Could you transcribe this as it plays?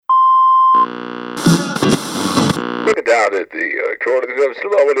Look down at the corner of the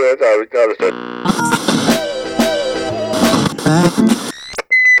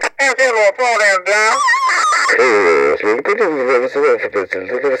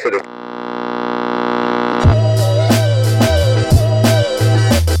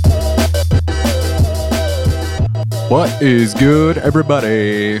What is good,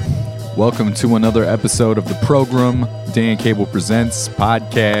 everybody? Welcome to another episode of the program, Dan Cable Presents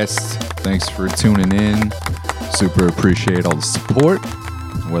podcast. Thanks for tuning in. Super appreciate all the support.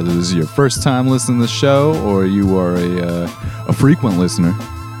 Whether this is your first time listening to the show or you are a frequent listener,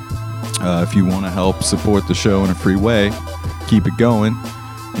 if you want to help support the show in a free way, keep it going.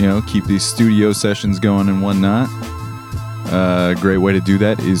 You know, keep these studio sessions going and whatnot. A great way to do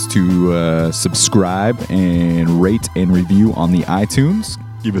that is to subscribe and rate and review on the iTunes.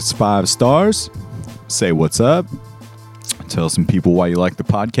 Give us 5 stars. Say what's up. Tell some people why you like the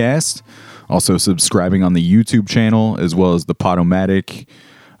podcast. Also subscribing on the YouTube channel as well as the Podomatic.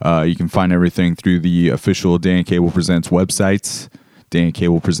 You can find everything through the official Dan Cable Presents websites,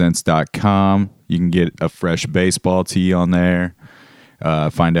 dancablepresents.com. You can get a fresh baseball tee on there.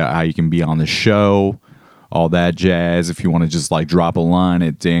 Find out how you can be on the show. All that jazz. If you want to just like drop a line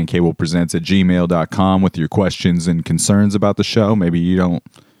at dancablepresents@gmail.com with your questions and concerns about the show. Maybe you don't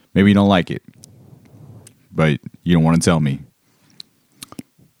like it, but you don't want to tell me.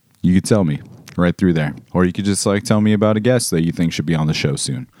 You could tell me right through there. Or you could just like tell me about a guest that you think should be on the show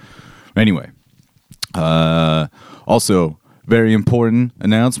soon. Anyway, also very important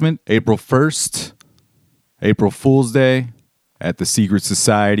announcement, April 1st, April Fool's Day at the Secret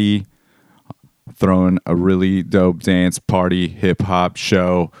Society. Throwing a really dope dance party, hip-hop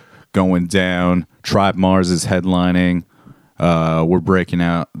show going down. Tribe Mars is headlining. We're breaking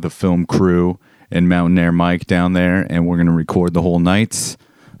out the film crew and Mountain Air Mike down there, and we're going to record the whole night.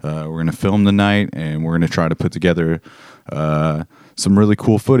 We're going to film the night, and we're going to try to put together some really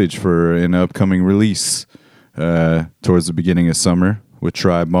cool footage for an upcoming release towards the beginning of summer with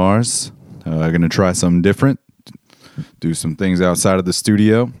Tribe Mars. Going to try something different, do some things outside of the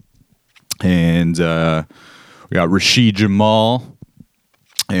studio. And we got Rashid Jamal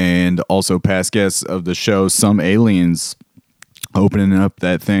and also past guests of the show, Some Aliens, opening up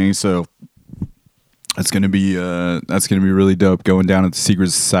that thing. So that's gonna be really dope. Going down at the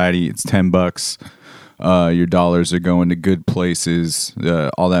Secret Society, it's $10. Your dollars are going to good places.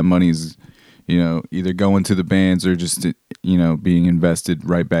 All that money's either going to the bands or just being invested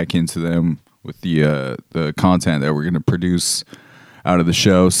right back into them with the content that we're gonna produce out of the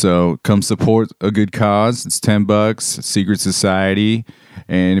show. So come support a good cause. It's $10, Secret Society.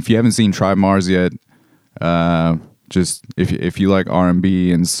 And if you haven't seen Tribe Mars yet, just if you like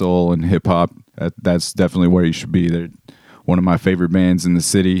R&B and soul and hip hop, that's definitely where you should be. They're one of my favorite bands in the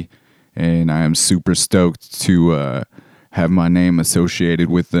city, and I am super stoked to have my name associated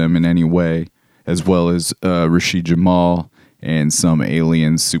with them in any way, as well as Rashid Jamal and Some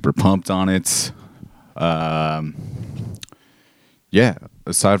Aliens. Super pumped on it. Yeah,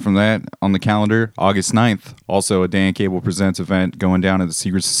 aside from that, on the calendar, August 9th, also a Dan Cable Presents event going down at the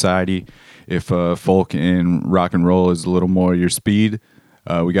Secret Society. If folk and rock and roll is a little more your speed,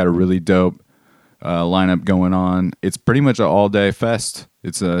 we got a really dope lineup going on. It's pretty much an all-day fest.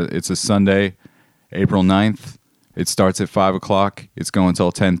 It's a Sunday, April 9th. It starts at 5 o'clock. It's going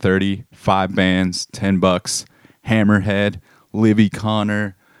until 10:30. 5 bands, $10. Hammerhead, Livy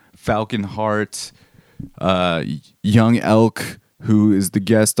Connor, Falcon Heart, Young Elk, who is the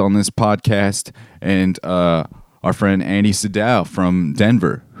guest on this podcast, and our friend Andy Sadao from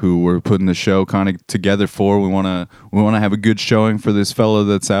Denver, who we're putting the show kind of together for. We want to have a good showing for this fellow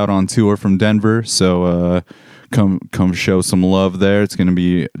that's out on tour from Denver. So come show some love there. It's going to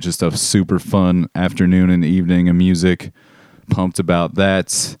be just a super fun afternoon and evening of music. Pumped about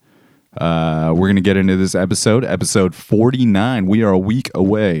that. We're going to get into this episode 49. We are a week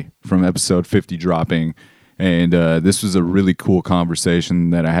away from episode 50 dropping. And this was a really cool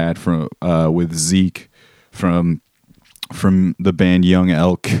conversation that I had with Zeke from the band Young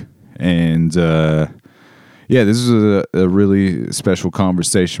Elk. And this was a really special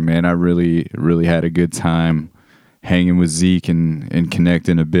conversation, man. I really, really had a good time hanging with Zeke and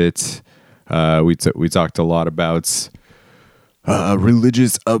connecting a bit. We talked a lot about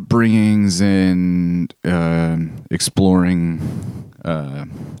religious upbringings and exploring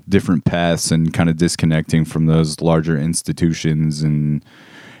different paths and kind of disconnecting from those larger institutions and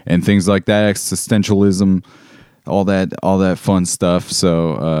things like that, existentialism, all that fun stuff.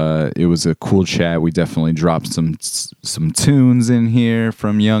 So it was a cool chat. We definitely dropped some tunes in here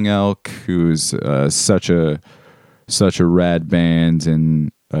from Young Elk, who's such a rad band,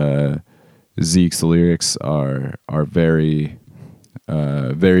 and Zeke's lyrics are very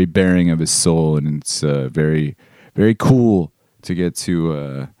very bearing of his soul, and it's very very cool to get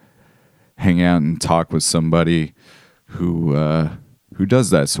to hang out and talk with somebody who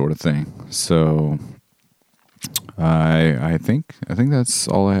does that sort of thing. So I think that's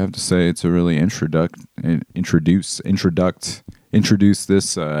all I have to say to really introduce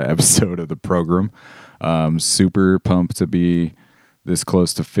this episode of the program. Super pumped to be this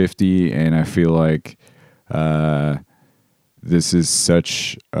close to 50, and I feel like this is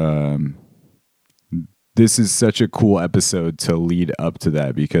such a cool episode to lead up to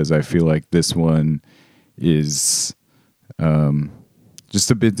that, because I feel like this one is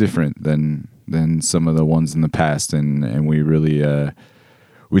just a bit different than some of the ones in the past, and we really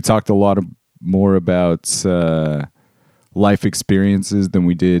we talked a lot more about life experiences than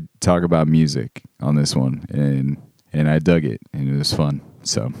we did talk about music on this one, and I dug it, and it was fun.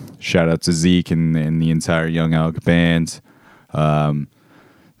 So shout out to Zeke and the entire Young Elk band.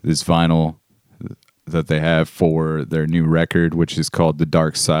 This vinyl that they have for their new record, which is called The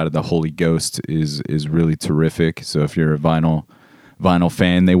Dark Side of the Holy Ghost, is really terrific. So if you're a vinyl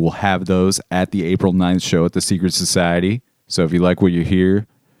fan, they will have those at the April 9th show at the Secret Society. So if you like what you hear,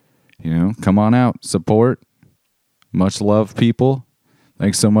 come on out, support. Much love, people.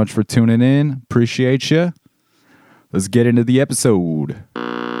 Thanks so much for tuning in. Appreciate you. Let's get into the episode.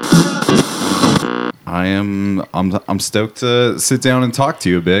 I'm stoked to sit down and talk to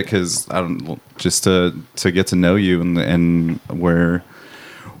you a bit, because just to get to know you and where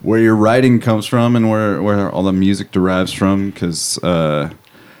your writing comes from and where all the music derives from, because ever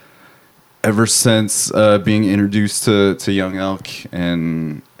since being introduced to Young Elk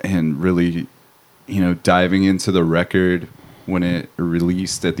and really diving into the record when it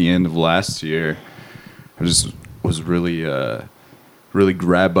released at the end of last year, I just was really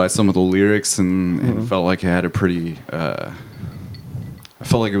grabbed by some of the lyrics and felt like it had a pretty I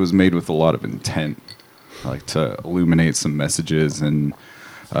felt like it was made with a lot of intent, like to illuminate some messages, and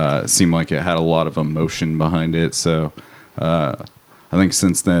it seemed like it had a lot of emotion behind it. So I think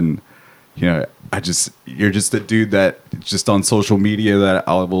since then, you're just a dude that just on social media that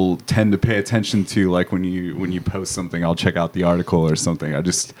I will tend to pay attention to. Like when you post something, I'll check out the article or something.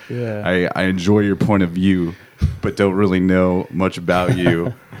 I enjoy your point of view, but don't really know much about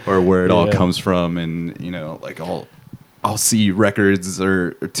you or where it all comes from. And like I'll see records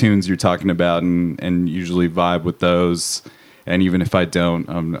or tunes you're talking about and usually vibe with those. And even if I don't,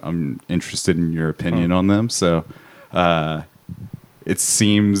 I'm interested in your opinion on them. So it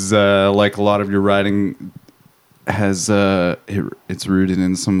seems like a lot of your writing has it's rooted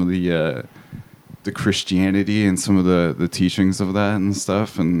in some of the Christianity and some of the teachings of that and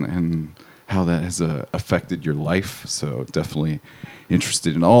stuff, and how that has affected your life. So definitely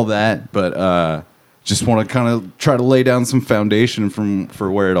interested in all that, but just want to kind of try to lay down some foundation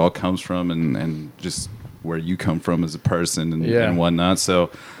for where it all comes from, and just where you come from as a person and whatnot.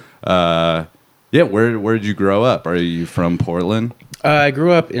 So where did you grow up? Are you from Portland? I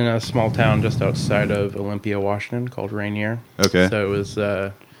grew up in a small town just outside of Olympia, Washington, called Rainier. Okay. So it was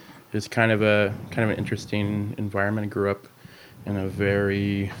kind of an interesting environment. I grew up in a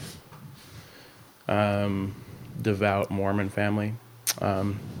very devout Mormon family,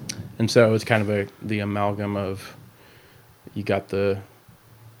 and so it was kind of the amalgam of you got the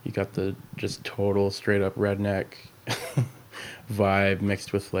just total straight up redneck vibe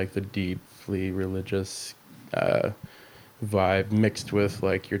mixed with like the deeply religious vibe mixed with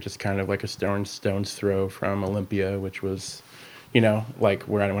like you're just kind of like a stone's throw from Olympia, which was like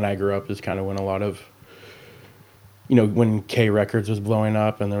when I grew up is kind of when a lot of when K Records was blowing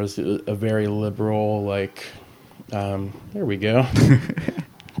up, and there was a very liberal like there we go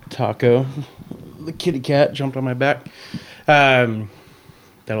Taco, the kitty cat jumped on my back.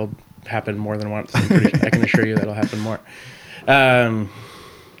 That'll happen more than once. I can assure you that'll happen more.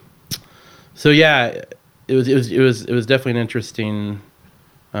 So yeah, it was definitely an interesting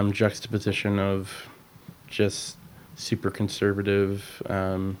juxtaposition of just super conservative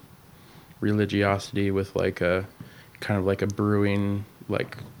religiosity with like a kind of like a brewing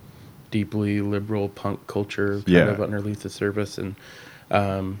like deeply liberal punk culture kind of underneath the surface, and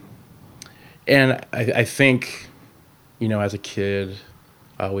I think as a kid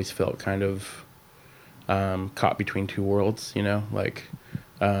I always felt kind of caught between two worlds, like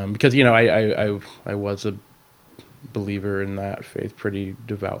because I was a believer in that faith pretty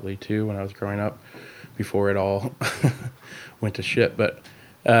devoutly too when I was growing up before it all went to shit, but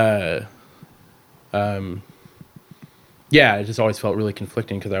it just always felt really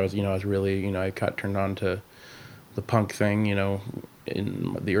conflicting because I was really I got turned on to the punk thing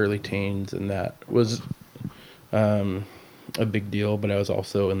in the early teens, and that was a big deal. But I was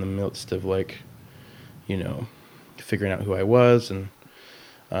also in the midst of like, figuring out who I was, and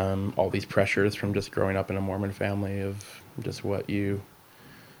all these pressures from just growing up in a Mormon family of just what you're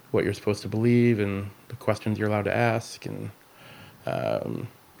supposed to believe and the questions you're allowed to ask, and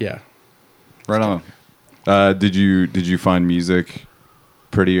yeah. Right on. Did you find music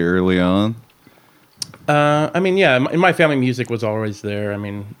pretty early on? I mean, yeah, in my family, music was always there. I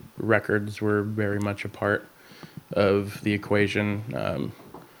mean, records were very much a part of the equation.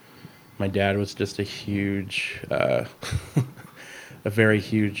 My dad was just a very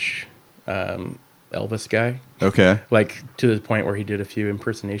huge Elvis guy. Okay. Like to the point where he did a few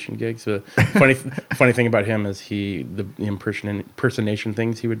impersonation gigs. The funny thing about him is the impersonation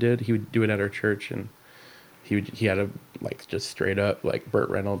things he would do it at our church, and he had a like just straight up like Burt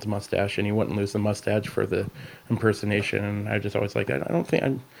Reynolds mustache, and he wouldn't lose the mustache for the impersonation. And I just always like, I don't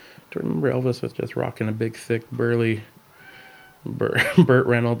remember Elvis was just rocking a big thick burly Burt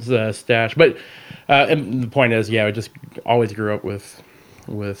Reynolds stash. But and the point is, yeah, I just always grew up with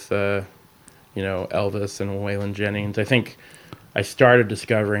Elvis and Waylon Jennings. I think I started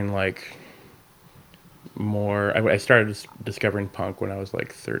discovering like more. I started discovering punk when I was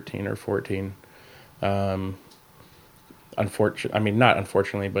like 13 or 14. Not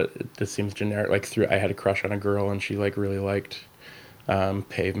unfortunately, but it just seems generic. Like I had a crush on a girl, and she like really liked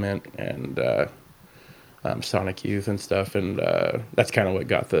Pavement and Sonic Youth and stuff, and that's kind of what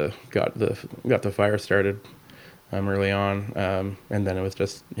got the fire started early on, and then it was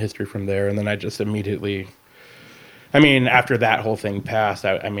just history from there. And then I just immediately, after that whole thing passed,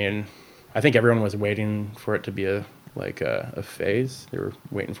 I think everyone was waiting for it to be a phase. They were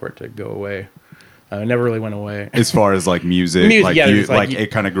waiting for it to go away. It never really went away. As far as like music, like yeah, you, like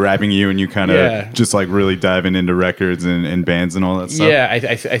it kind of grabbing you, and you kind of just like really diving into records and bands and all that stuff. Yeah,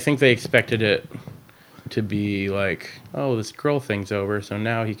 I think they expected it to be like, oh, this girl thing's over, so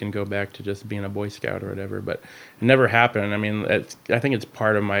now he can go back to just being a Boy Scout or whatever. But it never happened. I think it's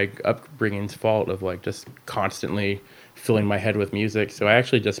part of my upbringing's fault of like just constantly filling my head with music. So I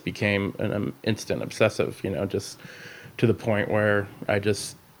actually just became an instant obsessive, just to the point where I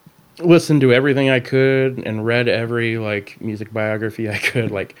just listened to everything I could and read every like music biography I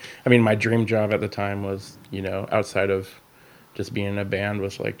could. Like, my dream job at the time was, outside of just being in a band,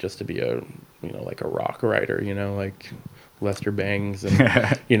 was like just to be a like a rock writer, like Lester Bangs, and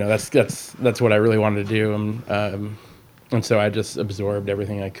that's what I really wanted to do. And so I just absorbed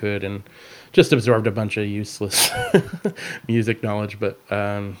everything I could, and just absorbed a bunch of useless music knowledge. But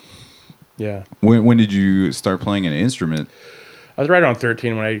yeah. When did you start playing an instrument? I was right around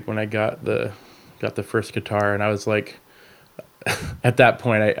 13 when I got the first guitar, and I was like, at that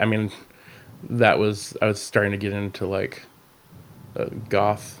point, I was starting to get into like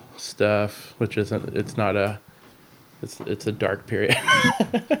goth stuff, which it's a dark period.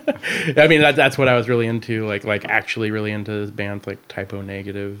 That's what I was really into, like actually really into bands like Typo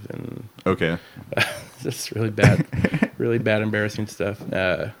Negative and okay, just really bad, embarrassing stuff.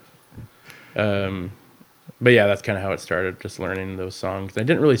 But yeah, that's kind of how it started, just learning those songs. I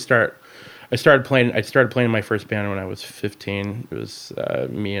started playing in my first band when I was 15. It was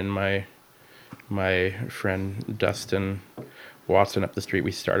me and my friend Dustin Watson up the street.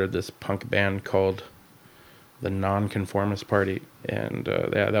 We started this punk band called the Nonconformist Party, and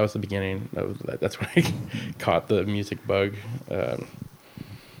that was the beginning of that. That's when I caught the music bug.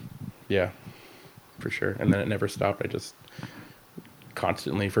 Yeah, for sure. And then it never stopped. I just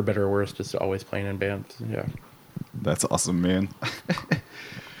constantly, for better or worse, just always playing in bands. Yeah, that's awesome, man.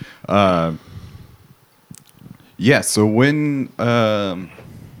 Yeah. So when I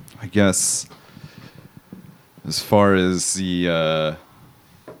guess as far as the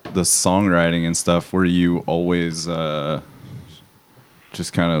songwriting and stuff, were you always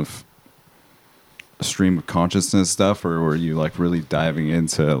just kind of a stream of consciousness stuff, or were you like really diving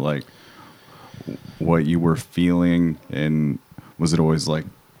into like what you were feeling, and was it always like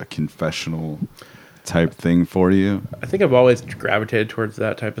a confessional type thing for you? I think I've always gravitated towards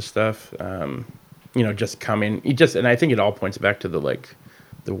that type of stuff. Just coming, and I think it all points back to the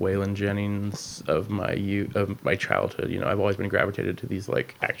Waylon Jennings of my childhood. I've always been gravitated to these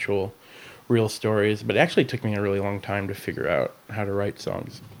like actual real stories, but it actually took me a really long time to figure out how to write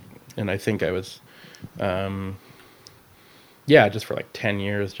songs. And I think I was, just for like 10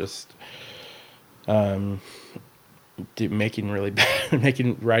 years, just writing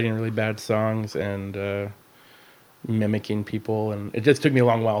really bad songs and mimicking people. And it just took me a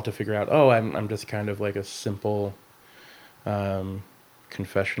long while to figure out, I'm just kind of like a simple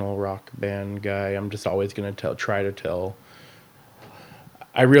confessional rock band guy. I'm just always going to try to tell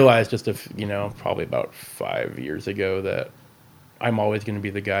I realized probably about 5 years ago that I'm always going to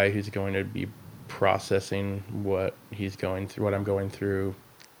be the guy who's going to be processing what he's going through, what I'm going through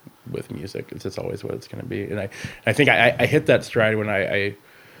with music. It's just always what it's going to be. And I think I hit that stride when I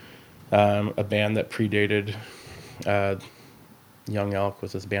a band that predated Young Elk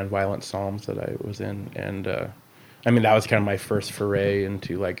was this band Violent Psalms that I was in. And that was kind of my first foray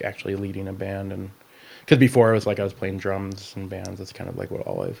into like actually leading a band. And because before it was like I was playing drums in bands. That's kind of like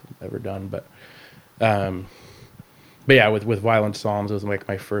all I've ever done. But yeah, with Violent Psalms, it was like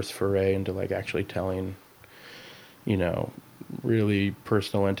my first foray into like actually telling, really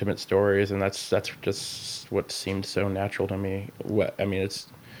personal, intimate stories, and that's just what seemed so natural to me.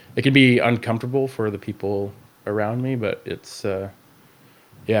 It can be uncomfortable for the people around me, but it's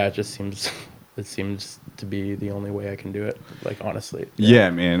it just seems to be the only way I can do it. Like honestly, yeah,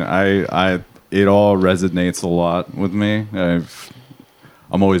 man, I it all resonates a lot with me.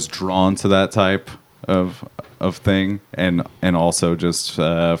 I'm always drawn to that type of thing, and also just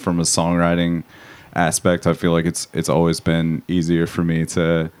from a songwriting aspect, I feel like it's always been easier for me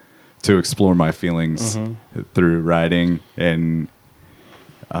to explore my feelings through writing, and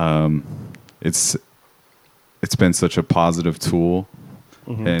it's been such a positive tool,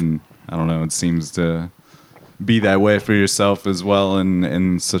 and I don't know, it seems to be that way for yourself as well, and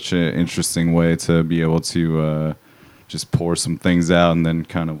in such an interesting way to be able to just pour some things out and then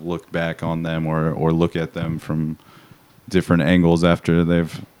kind of look back on them or look at them from different angles after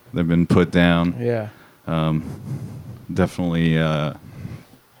they've been put down. Yeah. Definitely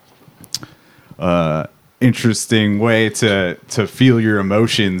interesting way to feel your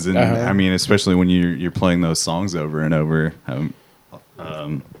emotions, and especially when you're playing those songs over and over.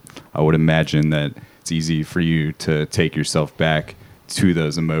 I would imagine that it's easy for you to take yourself back to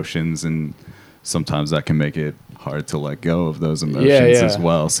those emotions, and sometimes that can make it hard to let go of those emotions as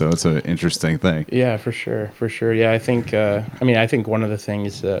well. So it's an interesting thing. Yeah, for sure. Yeah, I think I think one of the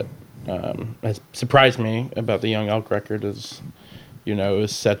things that has surprised me about the Young Elk record is, it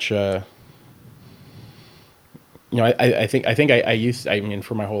was such a, I think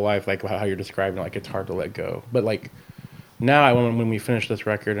for my whole life, like how you're describing, like it's hard to let go. But like now, when we finish this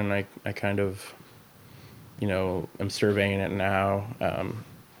record and I kind of, am surveying it now, I'm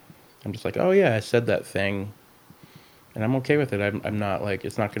just like, oh yeah, I said that thing, and I'm okay with it. I'm not like,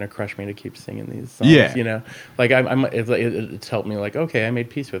 it's not going to crush me to keep singing these songs. Yeah. Like it's helped me. Like, okay, I made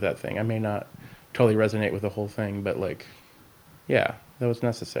peace with that thing. I may not totally resonate with the whole thing, but like, yeah, that was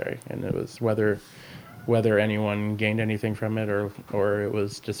necessary, and it was whether anyone gained anything from it or it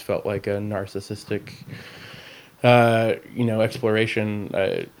was just felt like a narcissistic,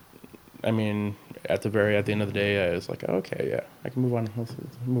 exploration. At the end of the day, I was like, oh, okay, yeah, I can move on. Let's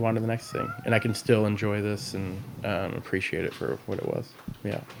move on to the next thing, and I can still enjoy this and appreciate it for what it was.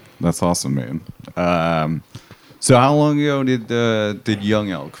 Yeah, that's awesome, man. So how long ago did Young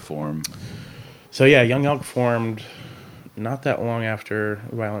Elk form? So yeah, Young Elk formed not that long after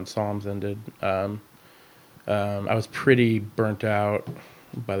Violent Psalms ended. I was pretty burnt out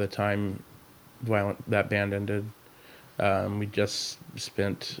by the time that band ended. We just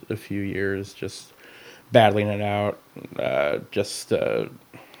spent a few years just battling it out, just on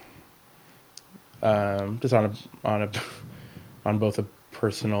both a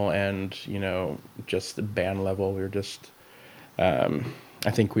personal and just the band level. We were just, I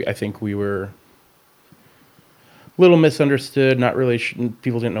think we were a little misunderstood. Not really,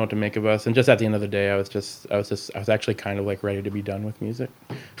 people didn't know what to make of us. And just at the end of the day, I was actually kind of like ready to be done with music.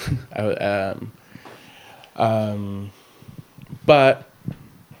 But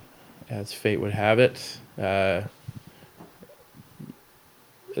as fate would have it,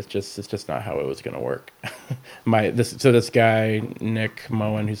 it's just not how it was going to work. This guy Nick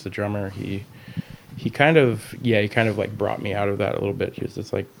Moen, who's the drummer, he kind of like brought me out of that a little bit. He was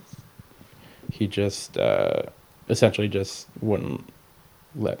just like, he just essentially just wouldn't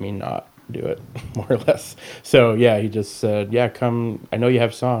let me not do it, more or less. So yeah, he just said, yeah, come, I know you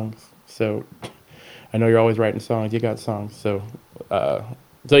have songs, so I know you're always writing songs. You got songs. So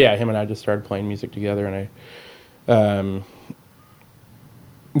yeah, him and I just started playing music together, and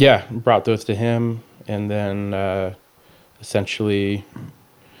I, brought those to him, and then essentially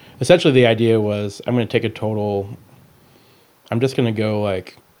the idea was I'm going to take I'm just going to go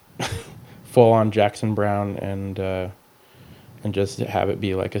like full on Jackson Browne and just have it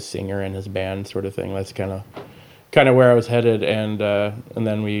be like a singer in his band sort of thing. That's kind of where I was headed, and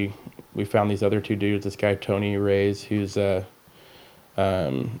then we found these other two dudes, this guy Tony Reyes, who's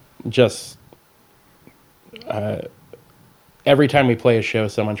every time we play a show,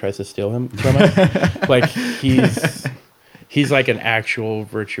 someone tries to steal him from us. Like he's like an actual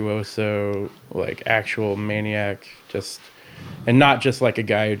virtuoso, like actual maniac, and not just like a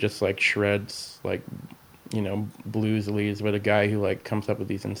guy who just like shreds like, blues leads, but a guy who like comes up with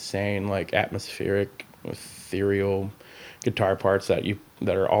these insane like atmospheric, ethereal guitar parts that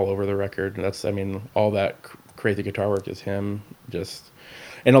are all over the record. All that crazy guitar work is him,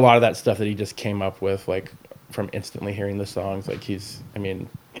 and a lot of that stuff that he just came up with like from instantly hearing the songs. Like I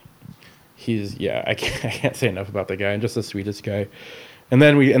can't say enough about the guy, and just the sweetest guy. And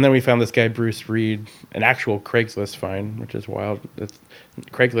then we found this guy Bruce Reed, an actual Craigslist find, which is wild.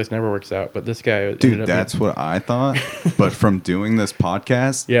 Craigslist never works out, but this guy, dude, that's what I thought. But from doing this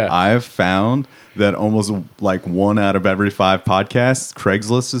podcast, yeah, I've found that almost like 1 out of every 5 podcasts,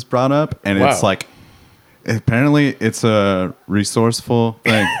 Craigslist is brought up, and it's like, apparently it's a resourceful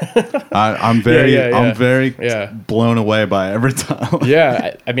thing. I'm very blown away by every time.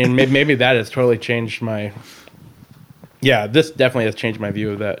 Yeah, I mean, maybe that has totally changed my. Yeah, this definitely has changed my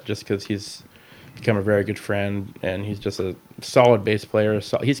view of that, just because he's become a very good friend, and he's just a solid bass player.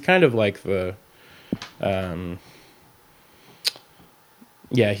 So he's kind of like the,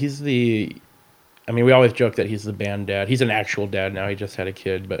 he's the. I mean, we always joke that he's the band dad. He's an actual dad now. He just had a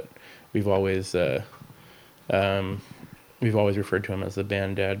kid, but we've always referred to him as the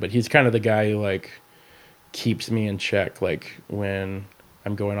band dad. But he's kind of the guy who like keeps me in check, like when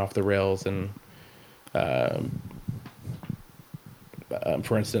I'm going off the rails. And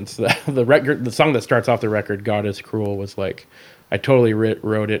for instance, the song that starts off the record, "God Is Cruel," was like, I totally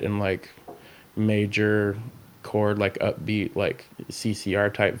wrote it in like major chord, like upbeat, like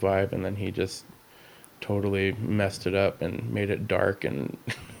CCR type vibe, and then he just totally messed it up and made it dark and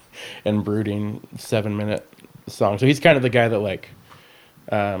and brooding 7-minute song. So he's kind of the guy that like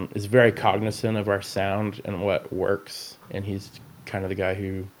is very cognizant of our sound and what works, and he's kind of the guy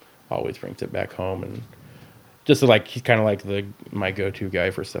who always brings it back home, and just like he's kind of like my go-to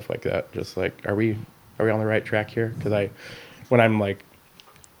guy for stuff like that. Just like, are we on the right track here? Because when I'm like,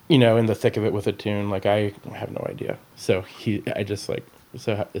 in the thick of it with a tune, like I have no idea. So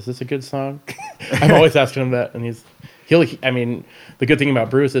so is this a good song? I'm always asking him that, and the good thing about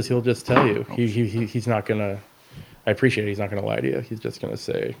Bruce is he'll just tell you. He's not gonna. I appreciate it. He's not gonna lie to you. He's just gonna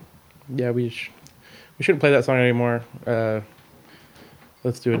say, yeah, we shouldn't play that song anymore.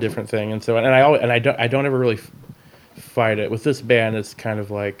 Let's do a different thing. And so, I don't ever really fight it. With this band, it's kind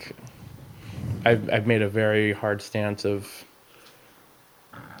of like I've made a very hard stance of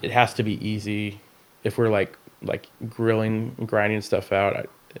it has to be easy. If we're like grinding stuff out,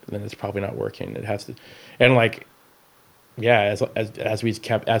 then it's probably not working. It has to, and like, yeah, as we've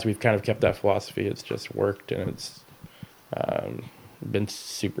kind of kept that philosophy, it's just worked, and it's been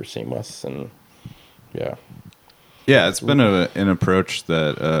super seamless, and yeah. Yeah, it's been an approach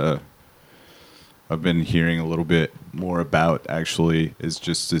that I've been hearing a little bit more about, actually, is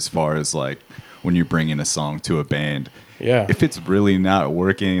just as far as like when you bring in a song to a band. Yeah. If it's really not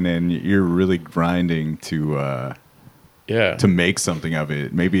working and you're really grinding to make something of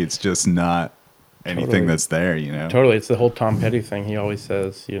it, maybe it's just not anything that's there, Totally. It's the whole Tom Petty thing. He always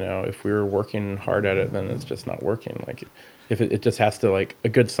says, if we were working hard at it, then it's just not working. Like if it just has to, like, a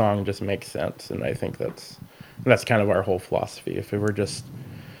good song just makes sense. And I think that's kind of our whole philosophy. If it were just,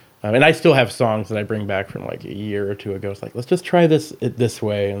 and I still have songs that I bring back from like a year or two ago. It's like, let's just try this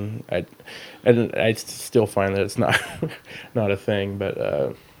way, and I still find that it's not not a thing.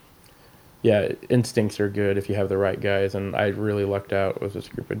 But yeah, instincts are good if you have the right guys, and I really lucked out with this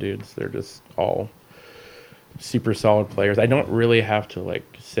group of dudes. They're just all super solid players. I don't really have to like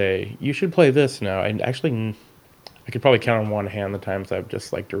say you should play this now. I could probably count on one hand the times I've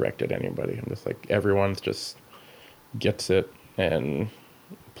just like directed anybody. I'm just like, everyone's just gets it and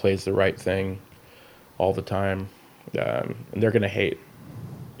plays the right thing all the time. And they're going to hate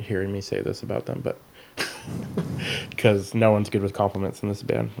hearing me say this about them, but because no one's good with compliments in this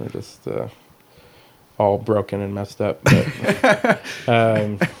band. They're just all broken and messed up. But,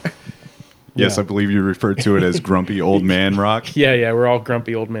 yes, I believe you referred to it as grumpy old man rock. Yeah, we're all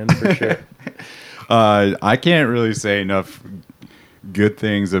grumpy old men for sure. I can't really say enough good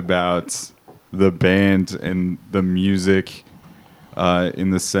things about the band and the music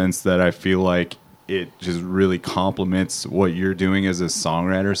in the sense that I feel like it just really complements what you're doing as a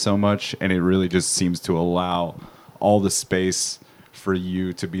songwriter so much, and it really just seems to allow all the space for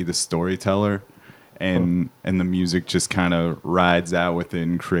you to be the storyteller, and the music just kind of rides out with it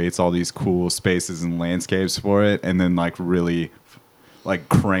and creates all these cool spaces and landscapes for it, and then like really like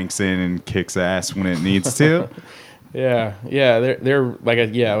cranks in and kicks ass when it needs to. Yeah, they're like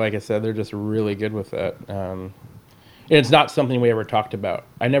I said, they're just really good with that. And it's not something we ever talked about.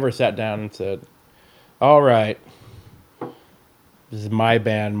 I never sat down and said, "All right, this is my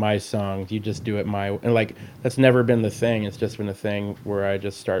band, my songs. You just do it my and like that's never been the thing. It's just been a thing where I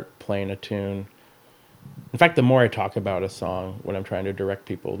just start playing a tune. In fact, the more I talk about a song when I'm trying to direct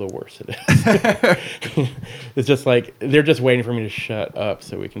people, the worse it is. It's just like they're just waiting for me to shut up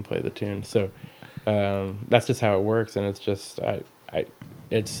so we can play the tune. So that's just how it works, and it's just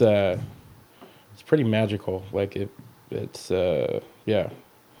it's pretty magical. Like it's yeah.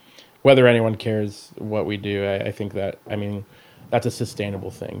 Whether anyone cares what we do, I think that that's a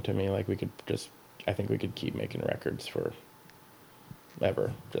sustainable thing to me. Like I think we could keep making records for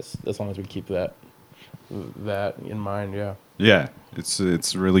ever, just as long as we keep that in mind. Yeah,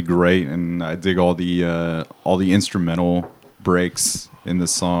 it's really great, and I dig all the instrumental breaks in the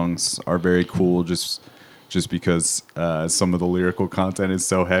songs are very cool. Just because some of the lyrical content is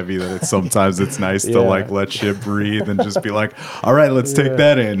so heavy that it's nice to like let shit breathe and just be like, all right, let's take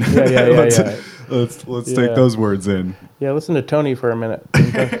that in. Let's take those words in. Yeah, listen to Tony for a minute.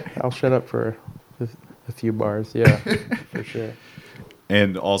 I'll shut up for a few bars. Yeah, for sure.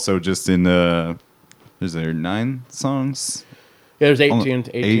 And also just in is there 9 songs? Yeah, there's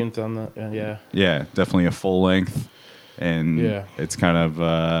 18 on the yeah. Yeah, definitely a full length, and it's kind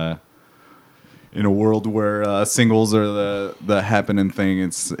of in a world where singles are the happening thing.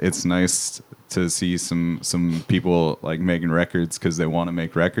 It's nice to see some people like making records because they want to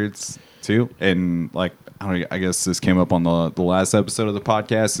make records too. And like I guess this came up on the last episode of the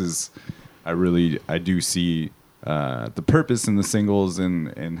podcast. Is I do see the purpose in the singles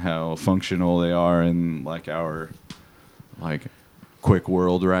and how functional they are in like our like quick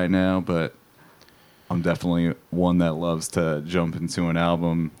world right now. But I'm definitely one that loves to jump into an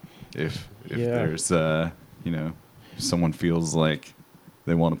album if there's if someone feels like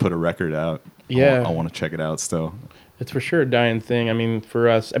they want to put a record out. I want to check it out still. It's for sure a dying thing. I mean, for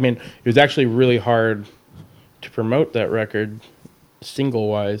us, it was actually really hard to promote that record single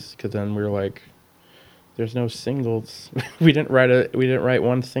wise, because then we were like, there's no singles. we didn't write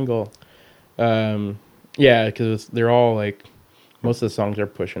one single. Because they're all like, most of the songs are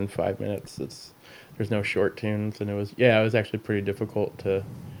pushing 5 minutes. There's no short tunes, and it was actually pretty difficult to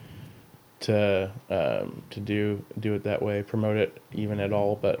do it that way, promote it even at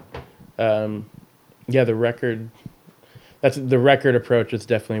all. But the record, that's the record approach is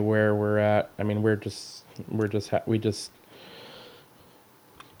definitely where we're at. I mean, we just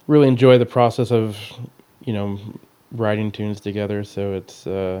really enjoy the process of writing tunes together. So it's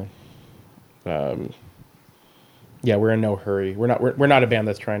we're in no hurry. We're not a band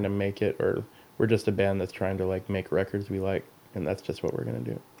that's trying to make it, or we're just a band that's trying to like make records we like, and that's just what we're gonna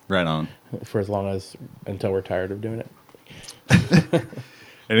do. Right on. For until we're tired of doing it.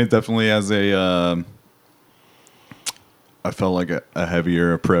 And it definitely has I felt like a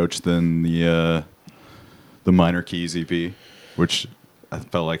heavier approach than the Minor Keys EP, which I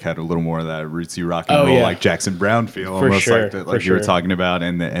felt like had a little more of that rootsy rock and roll, like Jackson Browne feel, for almost sure, like you were talking about,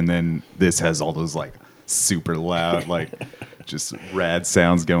 and then this has all those like super loud, like just rad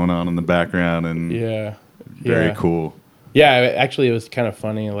sounds going on in the background, and very cool. Yeah, actually, it was kind of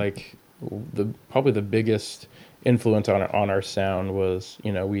funny. Like probably the biggest influence on our sound was I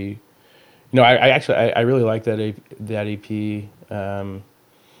really like that EP.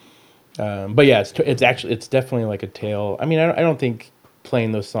 But yeah, it's definitely like a tale. I mean, I don't think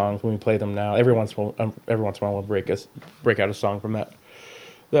playing those songs when we play them now, every once in a while we'll break out a song from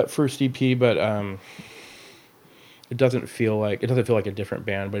that first EP, but it doesn't feel like a different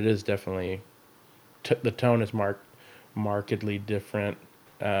band, but it is definitely the tone is markedly different.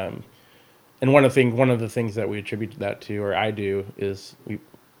 And one of the things that we attribute that to, or I do, is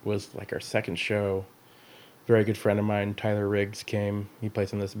was like our second show. Very good friend of mine, Tyler Riggs, came. He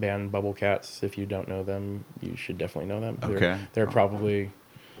plays in this band Bubble Cats. If you don't know them, you should definitely know them. Okay. They're probably,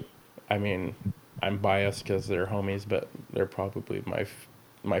 I'm biased because they're homies, but they're probably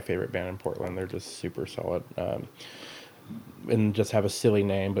my favorite band in Portland. They're just super solid. And just have a silly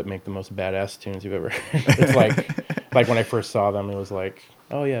name, but make the most badass tunes you've ever heard. It's like when I first saw them, it was like,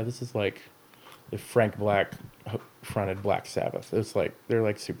 oh yeah, this is like if Frank Black fronted Black Sabbath. It's like they're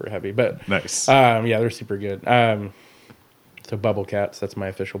like super heavy, but nice. They're super good. So Bubble Cats, that's my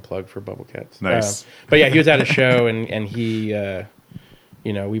official plug for Bubble Cats. Nice. But yeah, he was at a show and he,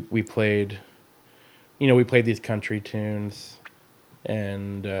 we played these country tunes,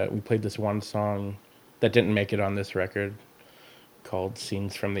 and we played this one song that didn't make it on this record called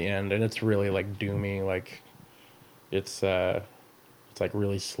Scenes from the End, and it's really like doomy, like it's like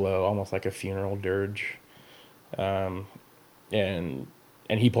really slow, almost like a funeral dirge. And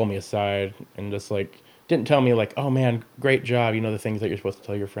he pulled me aside and just like didn't tell me like, oh man, great job, the things that you're supposed to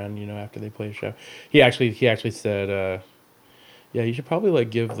tell your friend, after they play a show. He actually said, Yeah, you should probably like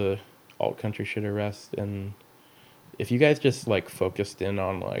give the alt country shit a rest, and if you guys just like focused in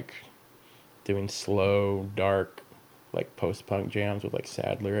on like doing slow, dark, like post punk jams with like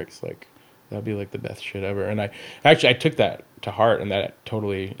sad lyrics, like that'd be like the best shit ever. And I took that to heart, and that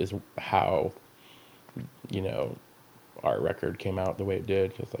totally is how, you know, our record came out the way it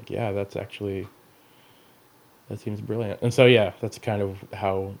did. It's like, yeah, that seems brilliant. And so yeah, that's kind of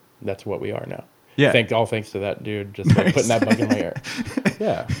how that's what we are now. Yeah. All thanks to that dude just like putting that bug in my ear.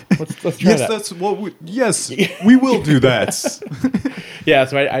 Yeah. Let's try Yes, that. that's what we will do that. Yeah,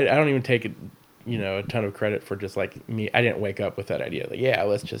 so I don't even take it, you know, a ton of credit for just like me. I didn't wake up with that idea. Like, yeah,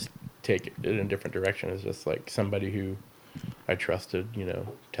 let's just take it in a different direction. It's just like somebody who I trusted, you know,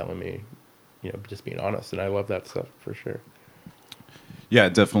 telling me, you know, just being honest. And I love that stuff for sure. Yeah,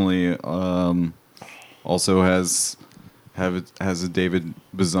 it definitely also has a David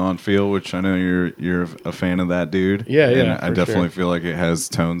Bazan feel, which I know you're a fan of that dude. Yeah, yeah, And I for definitely sure. feel like it has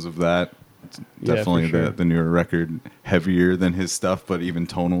tones of that. It's Yeah, for definitely sure. the newer record heavier than his stuff, but even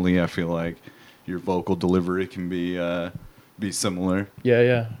tonally, I feel like your vocal delivery can be similar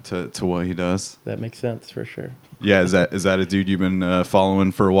Yeah, to what he does. that makes sense for sure. Yeah, is that a dude you've been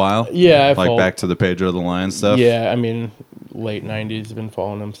following for a while? Yeah, I like back to the Pedro the Lion stuff. Yeah, I mean, late '90s. Been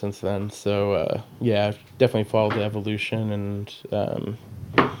following him since then. So yeah, I've definitely followed the evolution, and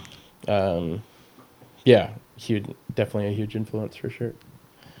yeah, definitely a huge influence for sure.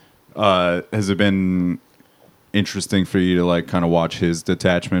 Has it been interesting for you to like kind of watch his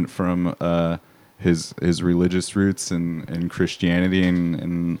detachment from his religious roots and Christianity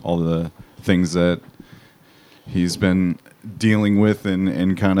and all the things that he's been dealing with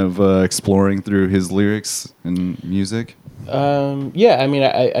and kind of exploring through his lyrics and music? Yeah, I mean,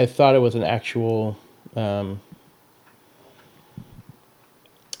 I thought it was an actual,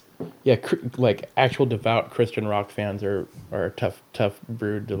 like actual devout Christian rock fans are a tough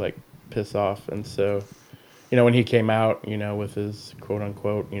brood to like piss off. And so, you know, when he came out, you know, with his quote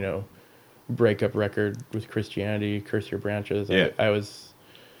unquote, you know, breakup record with Christianity, Curse Your Branches, Yeah. I was,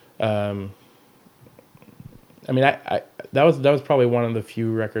 I mean, I that was probably one of the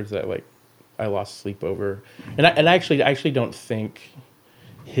few records that like I lost sleep over, and I actually don't think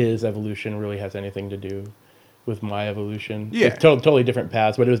his evolution really has anything to do with my evolution. Yeah. It's totally different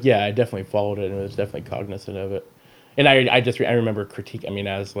paths, but it was, yeah, I definitely followed it and was definitely cognizant of it. And I remember critique. I mean,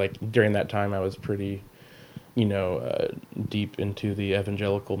 as like during that time, I was pretty, you know, deep into the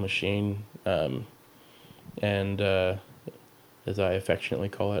evangelical machine, and as I affectionately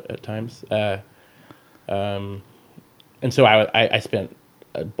call it at times. And so I spent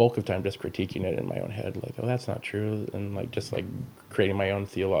a bulk of time just critiquing it in my own head, like, oh, that's not true, and like just like creating my own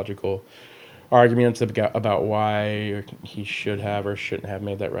theological arguments about why he should have or shouldn't have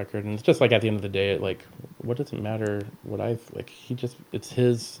made that record. And it's just like at the end of the day, like, what does it matter what I like? It's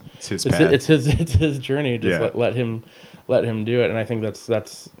his path. it's his journey. Just Yeah. let him do it. And I think that's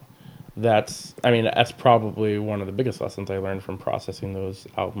I mean, that's probably one of the biggest lessons I learned from processing those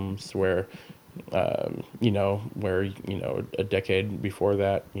albums, where you know, a decade before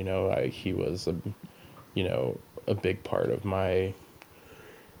that, you know, he was a big part of my,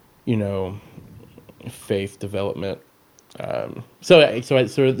 you know, faith development. So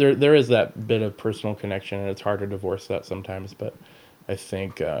there is that bit of personal connection, and it's hard to divorce that sometimes. But I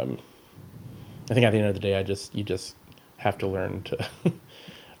think at the end of the day, you just have to learn to.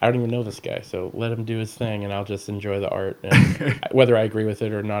 I don't even know this guy, so let him do his thing, and I'll just enjoy the art. And whether I agree with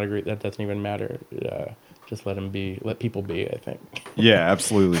it or not agree, that doesn't even matter. Just let people be, I think. Yeah,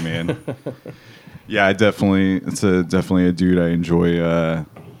 absolutely, man. Yeah, it's definitely a dude I enjoy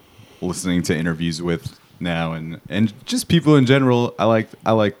listening to interviews with now, and just people in general. I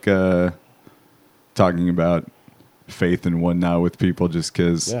like talking about faith and whatnot with people, just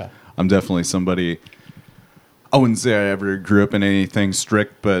because Yeah. I'm definitely somebody. I wouldn't say I ever grew up in anything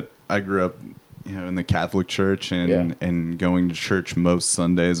strict, but I grew up, you know, in the Catholic Church and going to church most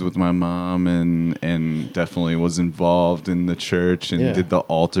Sundays with my mom, and definitely was involved in the church and Yeah. did the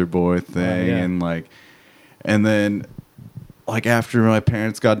altar boy thing, Yeah. and then like after my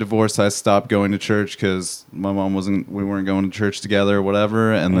parents got divorced, I stopped going to church because my mom we weren't going to church together or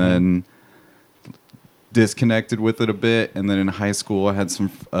whatever, and then disconnected with it a bit. And then in high school, I had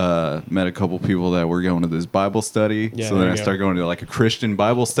met a couple people that were going to this Bible study. Yeah, So there then you I go. started going to like a Christian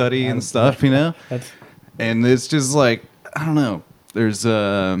Bible study and stuff, you know? That's And it's just like, I don't know. There's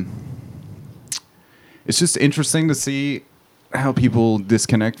it's just interesting to see how people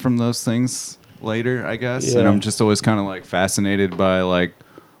disconnect from those things later, I guess. And Yeah. I'm just always kind of like fascinated by like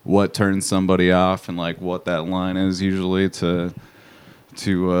what turns somebody off and like what that line is usually to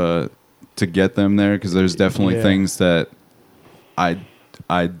get them there, because there's definitely Yeah. things that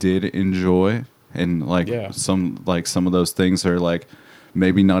I did enjoy, and like Yeah. some of those things are like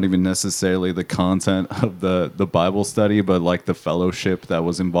maybe not even necessarily the content of the Bible study, but like the fellowship that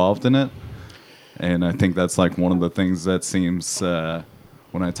was involved in it. And I think that's like one of the things that seems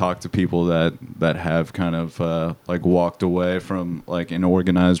when I talk to people that have kind of like walked away from like an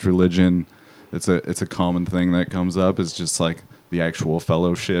organized religion, it's a common thing that comes up. Is just like the actual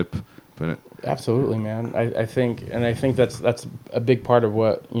fellowship. But Absolutely, man. I think that's a big part of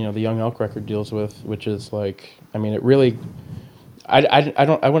what the Young Elk record deals with, which is like, I mean, it really,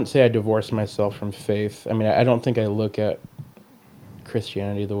 I wouldn't say I divorced myself from faith. I mean, I don't think I look at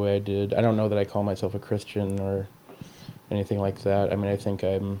Christianity the way I did. I don't know that I call myself a Christian or anything like that. I mean, I think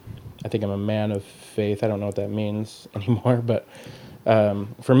I'm a man of faith. I don't know what that means anymore, but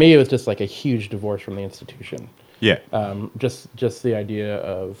for me, it was just like a huge divorce from the institution. yeah, Just the idea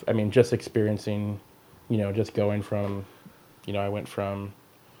of, I mean, just experiencing, just going from, I went from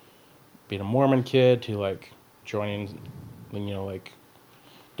being a Mormon kid to like joining, like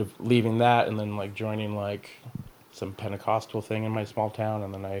leaving that and then like joining like some Pentecostal thing in my small town,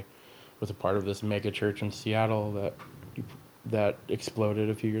 and then I was a part of this mega church in Seattle that exploded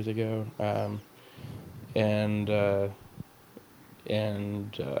a few years ago, and at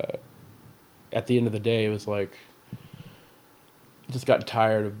the end of the day, it was like, just got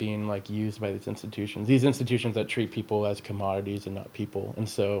tired of being like used by these institutions that treat people as commodities and not people. And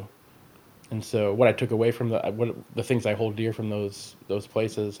so what I took away from the things I hold dear from those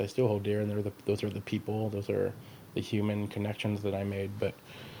places, I still hold dear, and those are the people, those are the human connections that I made. But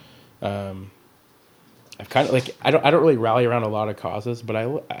I've kind of like, I don't really rally around a lot of causes, but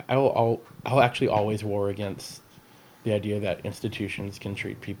I'll actually always war against the idea that institutions can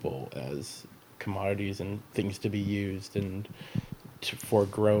treat people as commodities and things to be used and for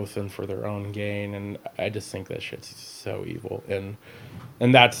growth and for their own gain. And I just think that shit's so evil. And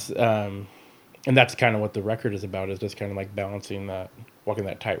that's kind of what the record is about, is just kind of like balancing that, walking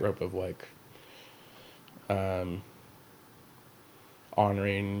that tightrope of like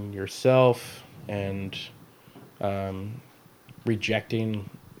honoring yourself and rejecting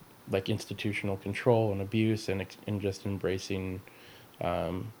like institutional control and abuse, and just embracing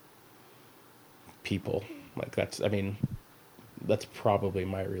people. Like that's probably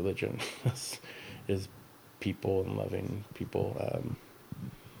my religion is people and loving people.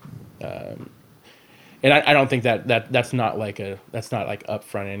 And I don't think that's not like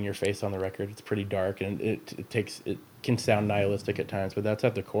upfront in your face on the record. It's pretty dark, and it can sound nihilistic at times, but that's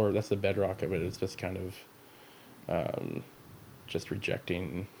at the core. That's the bedrock of it. It's just kind of just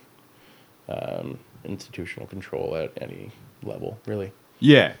rejecting institutional control at any level, really.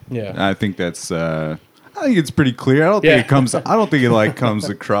 yeah. Yeah. I think that's. I think it's pretty clear. I don't think it comes. I don't think it like comes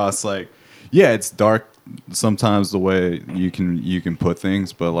across like. Yeah, it's dark sometimes the way you can put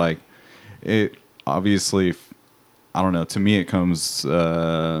things, but like it obviously. I don't know. To me, it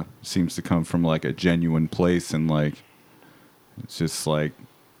seems to come from like a genuine place, and like it's just like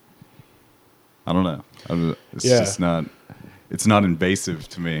I don't know. It's just not. It's not invasive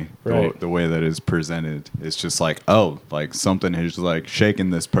to me, right. the way that is presented. It's just like, oh, like something has like shaken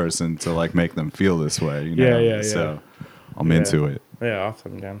this person to like make them feel this way. You know? Yeah. So I'm into it. Yeah,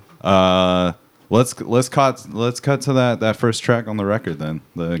 awesome, man. Let's cut to that first track on the record then,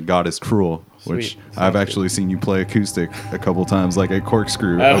 the God is Cruel, which Sweet. I've Sounds actually seen you play acoustic a couple times, like at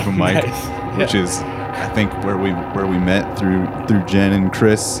Corkscrew open mic, nice. which is I think where we met through Jen and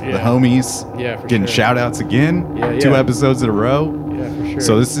Chris, the homies. Yeah, for getting sure. shout outs again. Yeah. 2 episodes in a row. Yeah, for sure.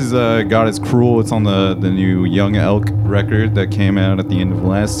 So this is God is Cruel. It's on the new Young Elk record that came out at the end of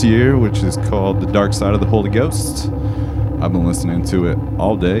last year, which is called The Dark Side of the Holy Ghost. I've been listening to it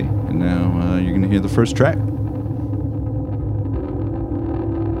all day, and now you're going to hear the first track.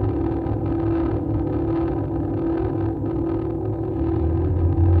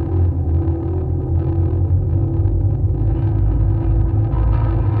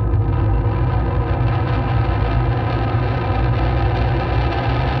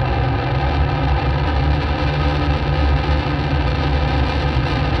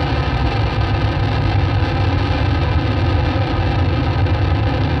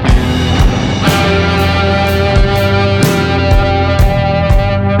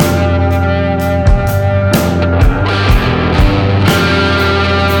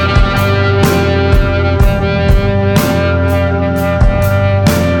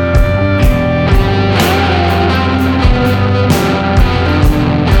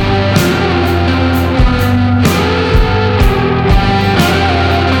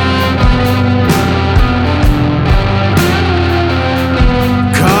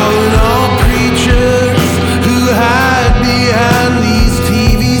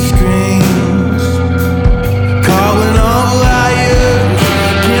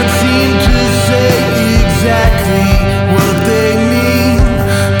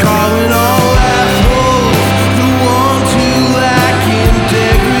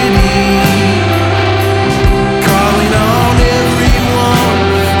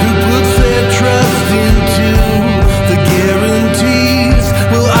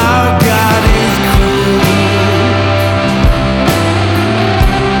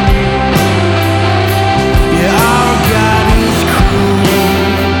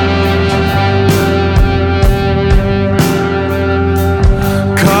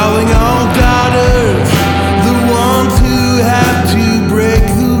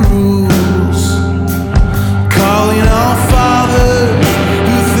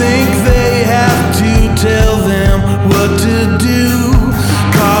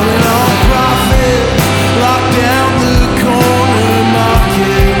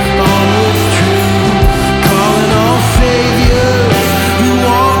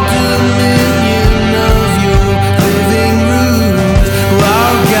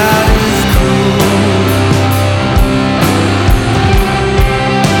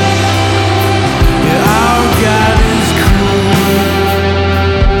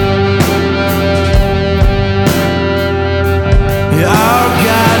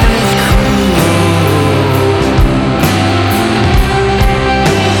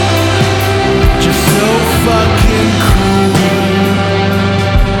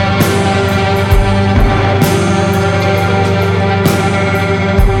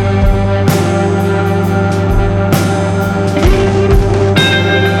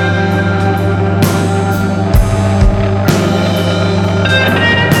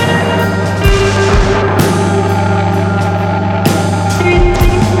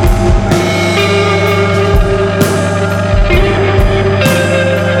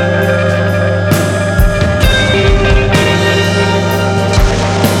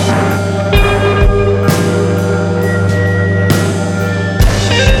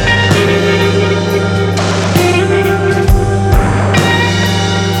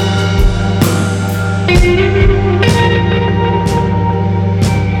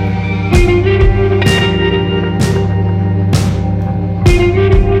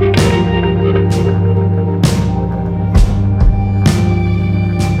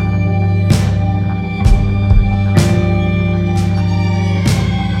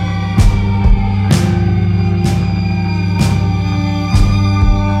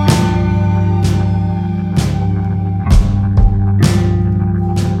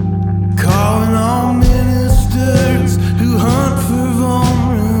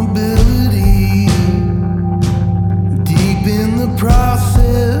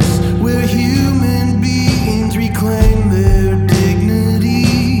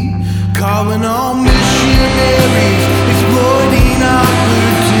 Calling all missionaries, exploiting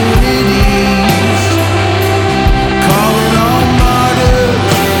opportunities. Calling all martyrs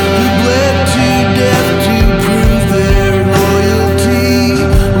who bled to death to prove their loyalty.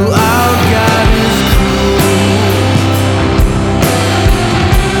 Well, our God is cruel.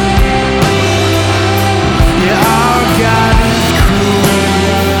 Yeah, our God is cruel.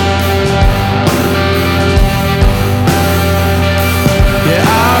 Yeah,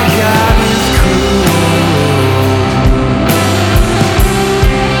 our God is cruel.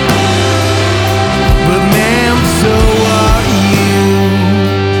 But ma'am, so are you.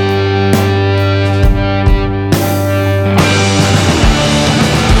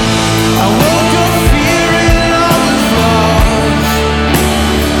 I woke up fearing I was lost,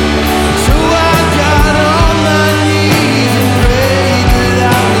 so I got on my knees and prayed that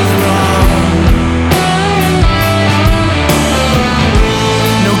I was wrong.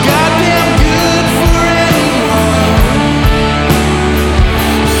 No goddamn good for anyone,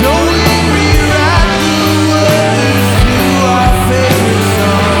 so we rewrite the words to our favorite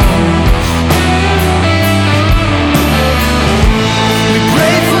song. We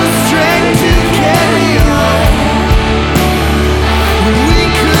pray for strength to carry on when we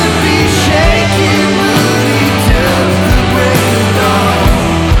could be shaking booty till the break of dawn.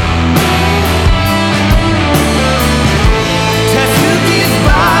 Tattooed these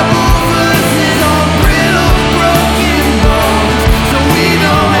Bible verses on brittle, broken bones, so we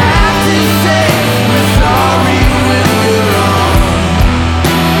don't have to say we're sorry when we're wrong.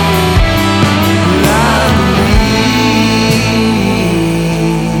 But I believe,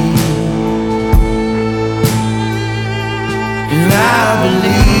 and I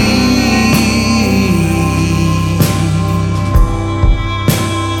believe,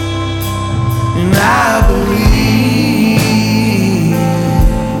 and I believe,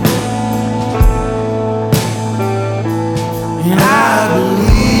 and I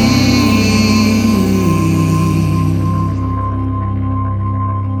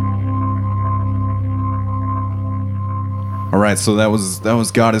All right, so that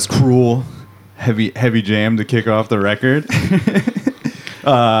was God is Cruel, heavy jam to kick off the record.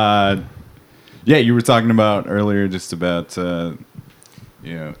 Yeah, you were talking about earlier just about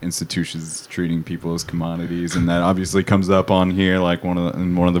institutions treating people as commodities, and that obviously comes up on here. Like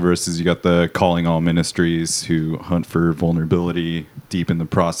in one of the verses, you got the calling all ministries who hunt for vulnerability deep in the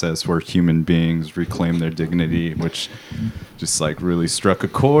process, where human beings reclaim their dignity, which just like really struck a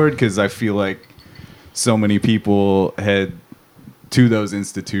chord because I feel like so many people head to those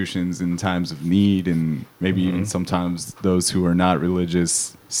institutions in times of need, and maybe even sometimes those who are not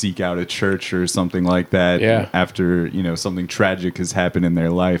religious seek out a church or something like that after something tragic has happened in their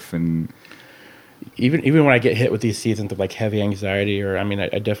life. And even when I get hit with these seasons of like heavy anxiety, or I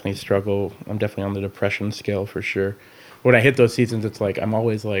definitely struggle. I'm definitely on the depression scale for sure. When I hit those seasons, it's like I'm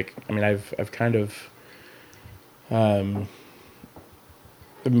always like, I've kind of I'm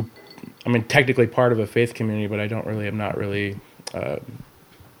technically part of a faith community, but I'm not really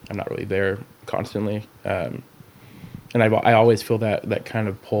there constantly. And I always feel that kind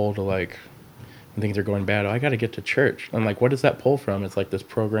of pull to, like, when things are going bad, I got to get to church. I'm like, what does that pull from? It's like this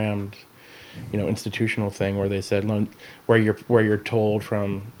programmed, institutional thing where they said, where you're told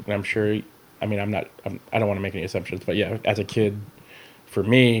from, and I'm sure, I don't want to make any assumptions, but yeah, as a kid, for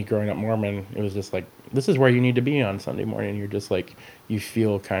me, growing up Mormon, it was just like, this is where you need to be on Sunday morning. You're just like, you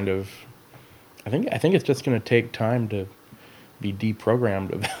feel kind of, I think it's just going to take time to be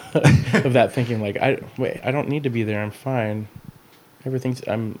deprogrammed of that thinking. Like, I don't need to be there. I'm fine.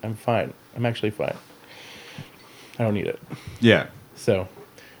 I'm fine. I'm actually fine. I don't need it. yeah, So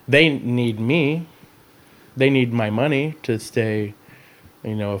they need me. They need my money to stay,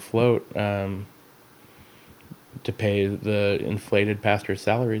 afloat, to pay the inflated pastor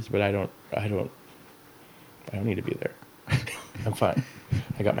salaries, but I don't need to be there. I'm fine.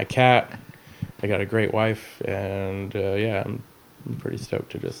 I got my cat. I got a great wife, and I'm pretty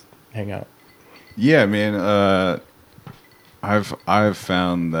stoked to just hang out. yeah, man. I've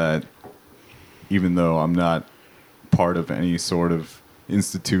found that even though I'm not part of any sort of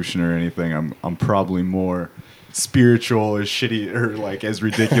institution or anything, I'm probably more spiritual, as shitty or like as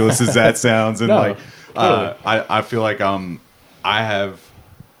ridiculous as that sounds, and No, totally. I feel like I have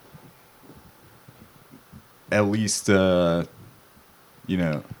at least I'm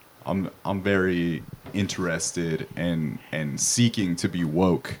very interested and seeking to be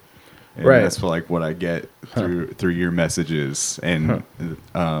woke, and Right. that's like what I get through your messages, and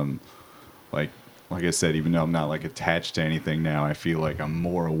like I said, even though I'm not like attached to anything now, I feel like I'm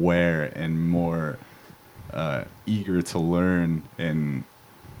more aware and more eager to learn and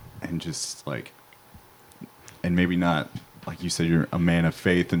and just like, and maybe not, like you said, you're a man of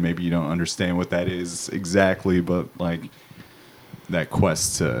faith, and maybe you don't understand what that is exactly, but like that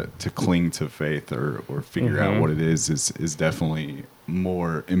quest to cling to faith or figure out what it is definitely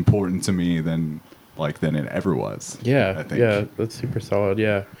more important to me than it ever was. Yeah, I think. yeah, that's super solid.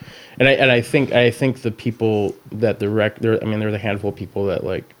 Yeah, and I think the people that there's a handful of people that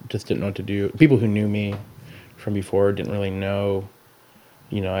like just didn't know what to do. People who knew me from before didn't really know.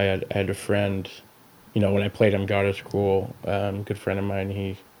 You know, I had a friend. You know, when I played on God of School, good friend of mine,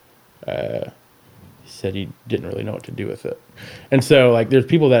 he said he didn't really know what to do with it, and so like there's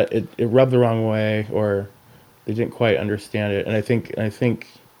people that it rubbed the wrong way or they didn't quite understand it, and I think.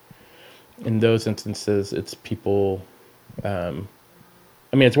 In those instances, it's people. I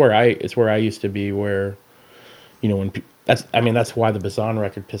mean, it's where I used to be. Where, you know, that's why the Bazan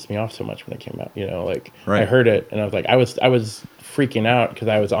record pissed me off so much when it came out. You know, like right. I heard it and I was like, I was freaking out because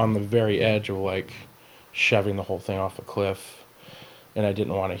I was on the very edge of like shoving the whole thing off a cliff, and I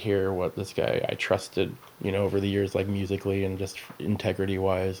didn't want to hear what this guy I trusted, you know, over the years, like musically and just integrity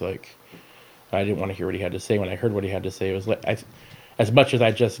wise, like I didn't want to hear what he had to say. When I heard what he had to say, it was like as much as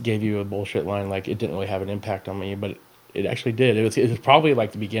I just gave you a bullshit line, like it didn't really have an impact on me, but it actually did. It was probably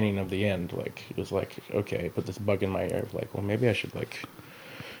like the beginning of the end. Like it was like, okay, put this bug in my ear. Like, well, maybe I should like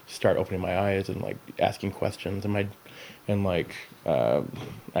start opening my eyes and like asking questions. I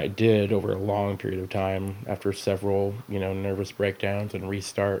did over a long period of time after several, you know, nervous breakdowns and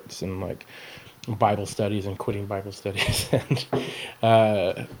restarts and like Bible studies and quitting Bible studies and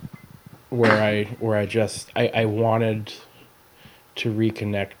where I wanted to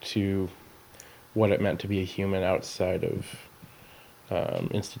reconnect to what it meant to be a human outside of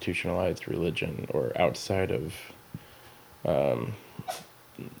institutionalized religion or outside of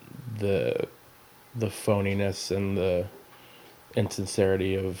the phoniness and the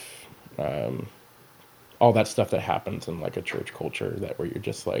insincerity of all that stuff that happens in like a church culture, that where you're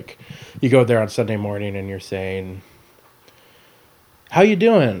just like, you go there on Sunday morning and you're saying, how you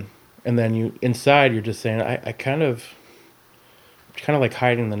doing? And then you're just saying, I kind of like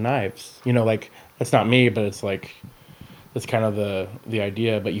hiding the knives, you know, like that's not me, but it's like, that's kind of the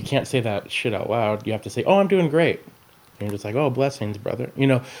idea, but you can't say that shit out loud. You have to say, oh, I'm doing great. And you're just like, oh, blessings, brother. You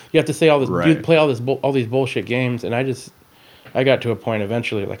know, you have to say all this, right. Play all these bullshit games. And I got to a point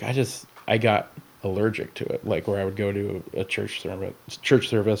eventually, like I got allergic to it. Like where I would go to a church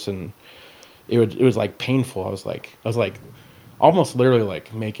service and it was like painful. I was like almost literally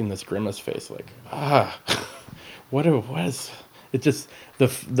like making this grimace face, like, what is it? Just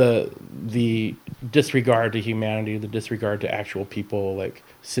the disregard to humanity, the disregard to actual people, like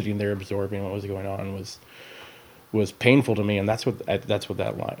sitting there absorbing what was going on was painful to me, and that's what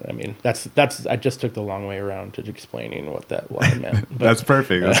that line. I mean, that's I just took the long way around to explaining what that line meant. But, That's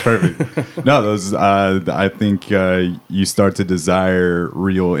perfect. No, those I think you start to desire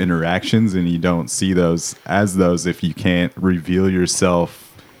real interactions, and you don't see those as those if you can't reveal yourself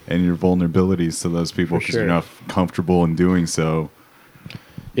and your vulnerabilities to those people because you're not comfortable in doing so.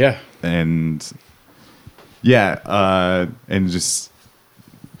 Yeah. And just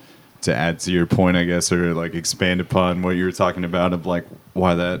to add to your point, I guess, or like expand upon what you were talking about of like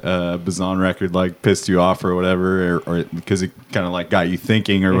why that Bazan record like pissed you off or whatever, or because it kind of like got you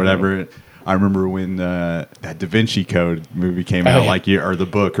thinking or whatever. I remember when that Da Vinci Code movie came out, or the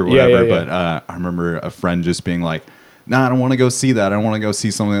book or whatever. Yeah. But I remember a friend just being like, "Nah, I don't want to go see that. I want to go see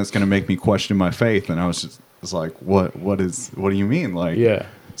something that's going to make me question my faith." And I was like, "What do you mean?" Like, yeah.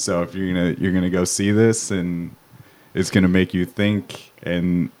 So if you're gonna go see this and it's gonna make you think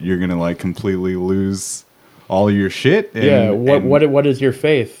and you're gonna like completely lose all your shit. And, what is your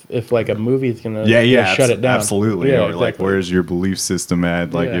faith if like a movie is gonna shut it down? Absolutely. Yeah, or exactly. like where's your belief system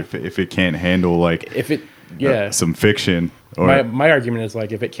at? Like if it can't handle like some fiction. Or my argument is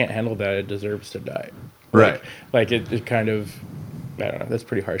like if it can't handle that, it deserves to die. Right. Like it kind of, I don't know. That's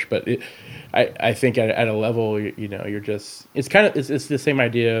pretty harsh, but I think at a level, you know, you're just, it's the same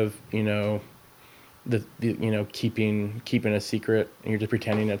idea of, you know, the you know, keeping a secret and you're just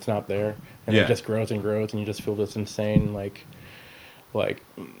pretending it's not there, and it just grows and grows, and you just feel this insane like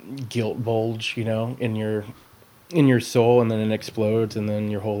guilt bulge, you know, in your soul, and then it explodes, and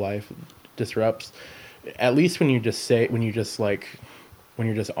then your whole life disrupts. At least when you're just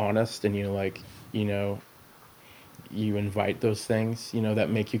honest and you like, you know, you invite those things, you know,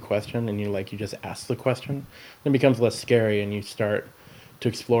 that make you question, and you just ask the question, it becomes less scary, and you start to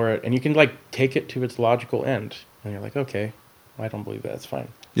explore it, and you can like take it to its logical end, and you're like, okay, well, I don't believe that, it's fine.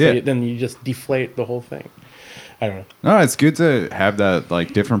 Yeah. Then you just deflate the whole thing. I don't know. No, it's good to have that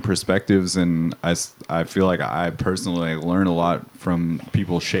like different perspectives, and I feel like I personally learn a lot from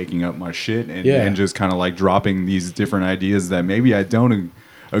people shaking up my shit and just kind of like dropping these different ideas that maybe I don't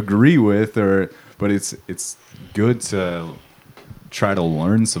agree with, but it's good to try to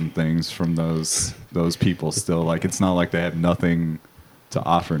learn some things from those people still. Like it's not like they have nothing to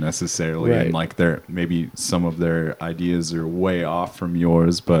offer necessarily, Right. and like maybe some of their ideas are way off from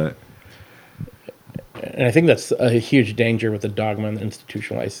yours, but. And I think that's a huge danger with the dogma and the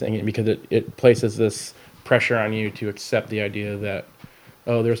institutionalized thing, because it places this pressure on you to accept the idea that,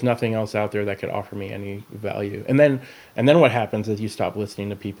 oh, there's nothing else out there that could offer me any value. And then what happens is you stop listening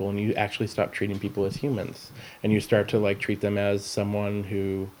to people, and you actually stop treating people as humans, and you start to like treat them as someone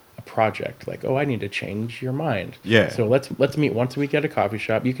who a project. Like, oh, I need to change your mind. Yeah. So let's meet once a week at a coffee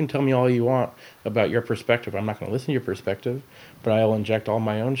shop. You can tell me all you want about your perspective. I'm not going to listen to your perspective, but I'll inject all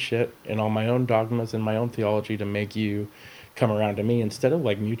my own shit and all my own dogmas and my own theology to make you come around to me, instead of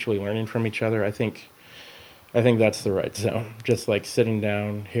like mutually learning from each other. I think that's the right zone. Just like sitting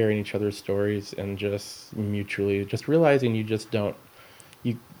down, hearing each other's stories, and just mutually just realizing you just don't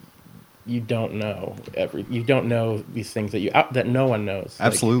you don't know you don't know these things that no one knows.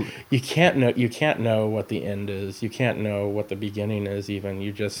 Absolutely. Like, you can't know what the end is. You can't know what the beginning is even.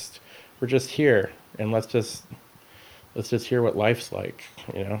 We're just here, and let's just hear what life's like,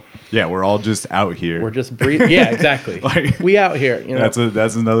 you know. Yeah, we're all just out here. We're just breathing. Yeah, exactly. Like, we out here, you know.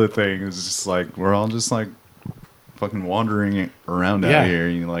 That's another thing. It's just like we're all just like fucking wandering around Yeah. out here.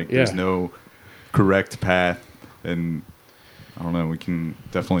 You know, like there's no correct path, and I don't know. We can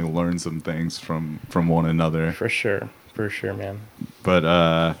definitely learn some things from one another. For sure, man.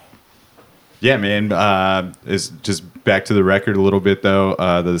 But yeah, man. It's just back to the record a little bit though.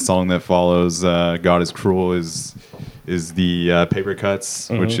 The song that follows, "God Is Cruel," is the Paper Cuts,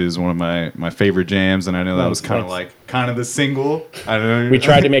 which is one of my favorite jams, and I know that was kind of the single. I don't know. We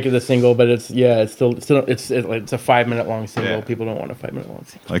tried to make it a single, but it's still it's a 5-minute long single. Yeah. People don't want a 5-minute long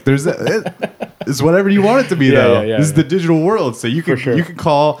single. Like there's it's whatever you want it to be though. Yeah, This is the digital world, so you can sure. you can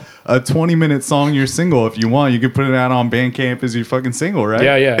call a 20-minute song your single if you want. You can put it out on Bandcamp as your fucking single, right?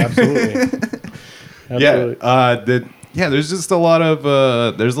 Yeah, absolutely. Yeah, there's just a lot of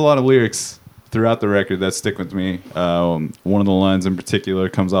lyrics throughout the record that stick with me. One of the lines in particular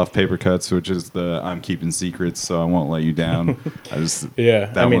comes off Paper Cuts, which is the "I'm keeping secrets, so I won't let you down."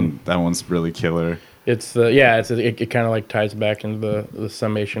 That one's really killer. It kind of like ties back into the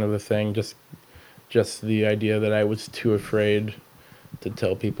summation of the thing. Just the idea that I was too afraid to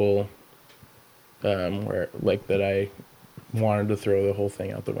tell people that I wanted to throw the whole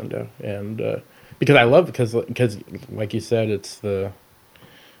thing out the window, and because like you said, it's all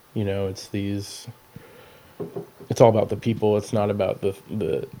about the people. It's not about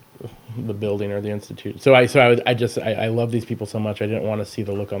the building or the institute. So I love these people so much. I didn't want to see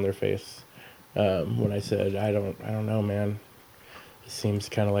the look on their face when I said I don't know, man. It seems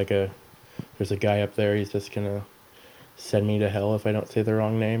kind of like there's a guy up there. He's just gonna send me to hell if I don't say the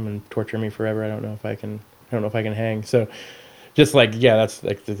wrong name and torture me forever. I don't know if I can hang. So just like that's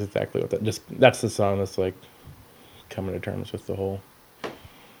exactly what that's the song that's like coming to terms with the whole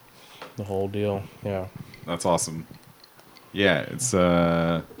deal. Yeah, That's awesome. Yeah,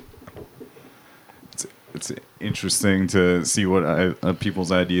 it's interesting to see what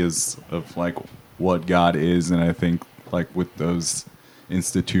people's ideas of like what God is, and I think like with those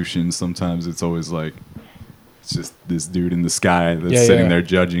institutions, sometimes it's always like it's just this dude in the sky that's sitting there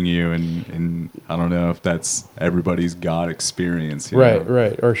judging you, and I don't know if that's everybody's God experience. Right, know?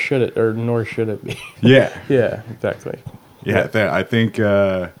 right. Or should it, or nor should it be. Yeah. Yeah, exactly. Yeah, I think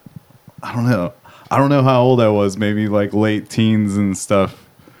I don't know. I don't know how old I was. Maybe like late teens and stuff.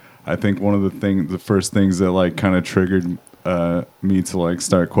 I think one of the first things that like kind of triggered me to like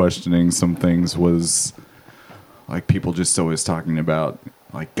start questioning some things was like people just always talking about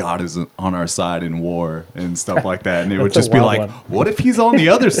like God is on our side in war and stuff like that, and it would just be like, what if he's on the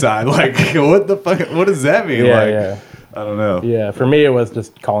other side? Like, what the fuck? What does that mean? I don't know. Yeah, for me it was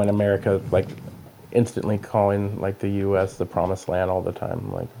just calling America, like instantly calling like the U.S. the promised land all the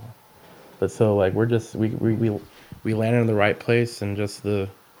time. Like, but so like we landed in the right place, and just the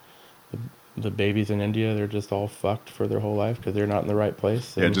babies in India, they're just all fucked for their whole life because they're not in the right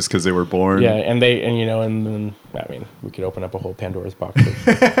place. Yeah, just because they were born. Yeah, and then I mean, we could open up a whole Pandora's box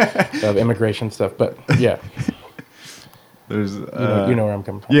of immigration stuff, but yeah, there's you know where I'm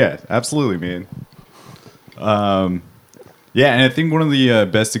coming from. Yeah, absolutely, man. Yeah, and I think one of the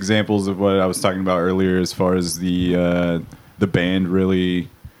best examples of what I was talking about earlier, as far as the band really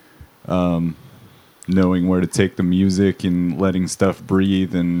knowing where to take the music and letting stuff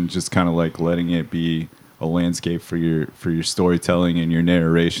breathe and just kind of like letting it be a landscape for your storytelling and your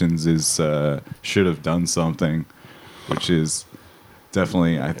narrations is Should Have Done Something, which is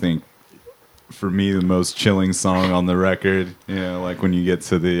definitely, I think, for me, the most chilling song on the record. You know, like when you get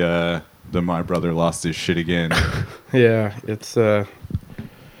to the My Brother Lost His Shit Again. Yeah, it's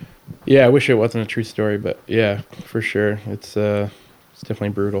yeah, I wish it wasn't a true story, but yeah, for sure, it's definitely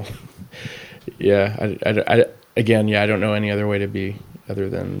brutal. Yeah, I again, yeah, I don't know any other way to be other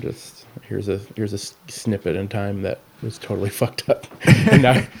than just here's a snippet in time that was totally fucked up, and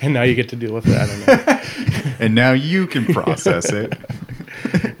now you get to deal with it. I don't know. And now you can process it.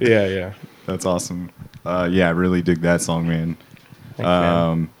 Yeah. That's awesome. Yeah, I really dig that song, man. Thanks,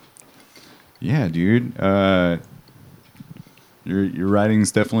 man. Yeah, dude. Your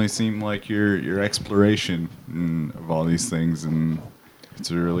writings definitely seem like your exploration of all these things, and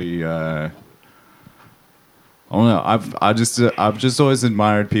it's really. I don't know. I've just always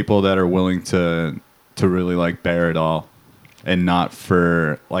admired people that are willing to really like bear it all, and not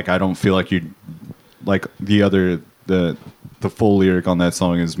for like I don't feel like you like the full lyric on that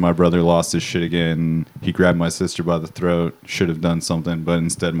song is my brother lost his shit again. He grabbed my sister by the throat. Should have done something, but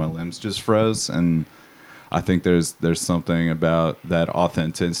instead my limbs just froze. And I think there's something about that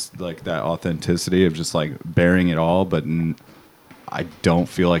authenticity of just like bearing it all, but I don't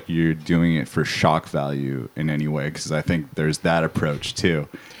feel like you're doing it for shock value in any way, because I think there's that approach too.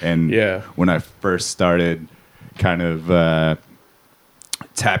 And Yeah. when I first started kind of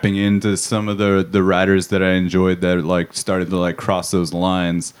tapping into some of the writers that I enjoyed that like started to like cross those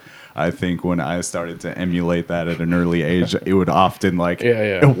lines, I think when I started to emulate that at an early age, it would often like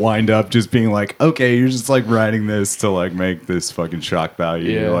wind up just being like, okay, you're just like writing this to like make this fucking shock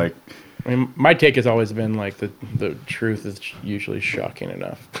value. Yeah. Like, I mean, my take has always been like the truth is usually shocking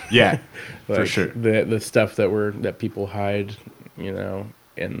enough. yeah, Like, for sure. The stuff that people hide, you know,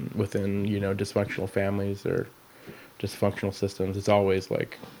 within you know dysfunctional families or dysfunctional systems, it's always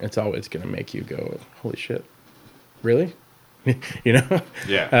gonna make you go, holy shit, really, you know?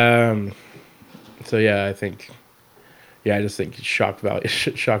 Yeah. So yeah, I just think shock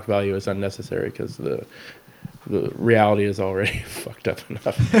value is unnecessary because the reality is already fucked up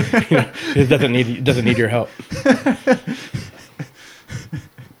enough. You know, it doesn't need your help.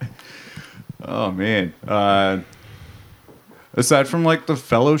 Oh man. Aside from like the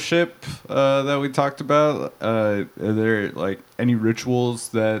fellowship that we talked about, are there like any rituals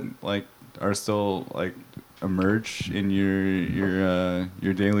that like are still like emerge in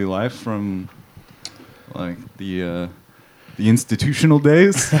your daily life from like the institutional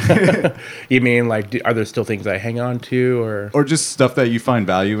days? You mean like, are there still things I hang on to, Or just stuff that you find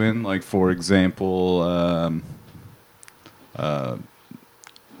value in? Like, for example,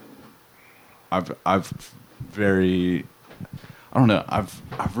 I've really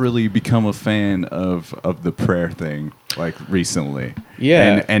become a fan of the prayer thing, like recently.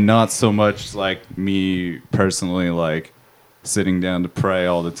 Yeah. And not so much like me personally, like sitting down to pray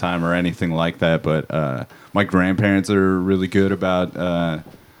all the time or anything like that, but my grandparents are really good about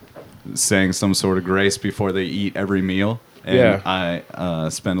saying some sort of grace before they eat every meal. And Yeah. I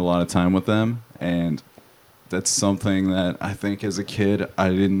spend a lot of time with them, and that's something that I think as a kid I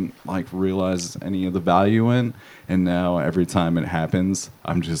didn't like realize any of the value in, and now every time it happens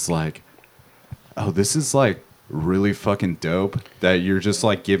I'm just like, oh, this is like really fucking dope that you're just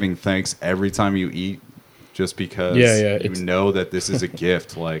like giving thanks every time you eat, just because you know that this is a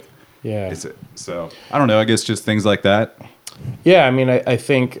gift. Like, yeah. So I don't know, I guess just things like that. Yeah, I mean, I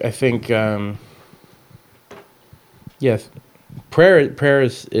think, yes, prayer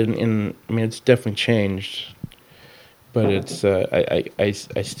is in. I mean, it's definitely changed, but it's. I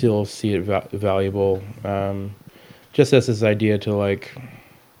still see it valuable, just as this idea to like.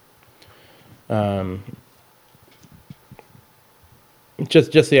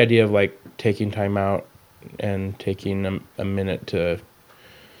 Just the idea of like taking time out and taking a minute to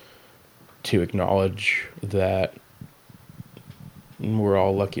acknowledge that we're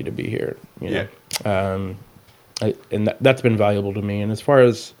all lucky to be here. You know? And that's been valuable to me. And as far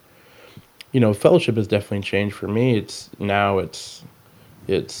as, you know, fellowship has definitely changed for me. It's the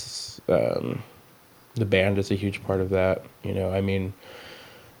band is a huge part of that. You know, I mean,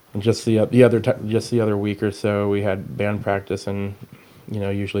 just the other week or so, we had band practice, and you know,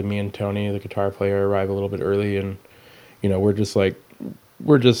 usually me and Tony, the guitar player, arrive a little bit early, and you know, we're just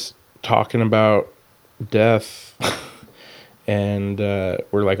talking about death. And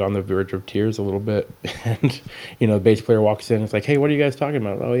we're like on the verge of tears a little bit, and you know, the bass player walks in. It's like, "Hey, what are you guys talking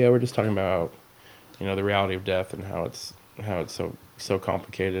about?" "Oh yeah, we're just talking about, you know, the reality of death and how it's so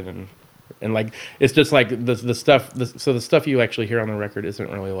complicated, and And like it's just like the stuff. So the stuff you actually hear on the record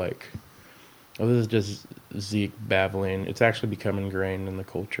isn't really like, oh, this is just Zeke babbling. It's actually become ingrained in the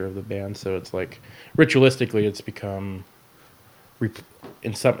culture of the band. So it's like ritualistically, it's become I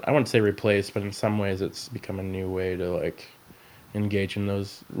wouldn't say replaced, but in some ways, it's become a new way to like engage in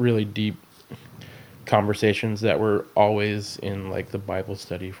those really deep conversations that were always in like the Bible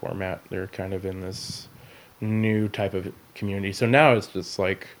study format. They're kind of in this new type of community. So now it's just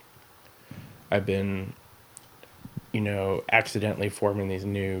like I've been, accidentally forming these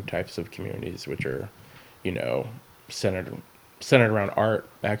new types of communities, which are, centered around art,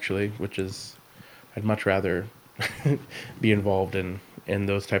 actually, which is I'd much rather be involved in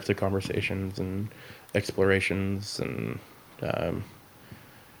those types of conversations and explorations and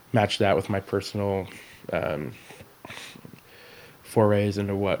match that with my personal forays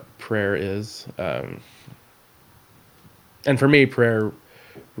into what prayer is. And for me, prayer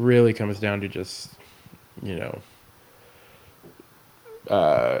really comes down to just,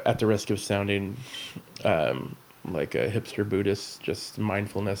 at the risk of sounding like a hipster Buddhist, just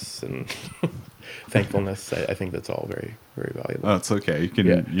mindfulness and thankfulness. I think that's all very, very valuable. Oh, it's okay. You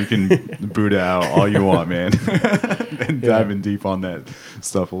can Buddha out all you want, man. And diving deep on that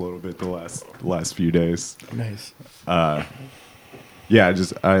stuff a little bit the last few days. Nice. Yeah,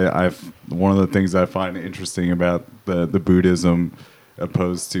 I've one of the things I find interesting about the Buddhism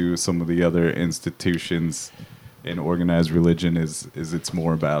opposed to some of the other institutions in organized religion is it's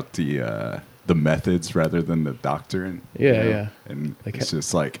more about the methods rather than the doctrine. Yeah, yeah. And like it's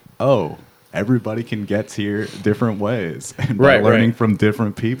just like, oh, everybody can get here different ways and by learning from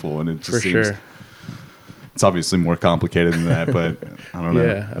different people, and it just seems it's obviously more complicated than that, but I don't know.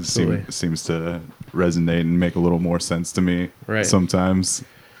 Yeah, absolutely. It seems to resonate and make a little more sense to me sometimes.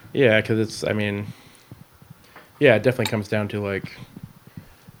 Yeah, because it definitely comes down to like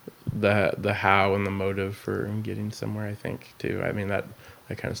the how and the motive for getting somewhere, I think, too. I mean, that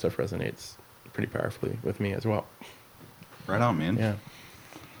kind of stuff resonates pretty powerfully with me as well. Right on, man. Yeah.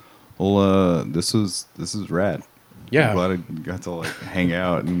 Well, this is rad. Yeah. I'm glad I got to like hang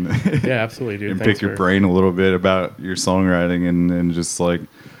out and yeah, absolutely, dude. and Thanks pick your brain a little bit about your songwriting and just like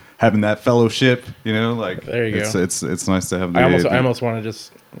having that fellowship, like there you go. It's nice to have. I almost want to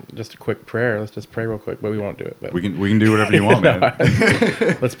just a quick prayer. Let's just pray real quick, but we won't do it. But we can do whatever you want, man.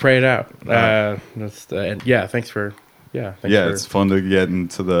 Let's pray it out. Thanks for. It's fun to get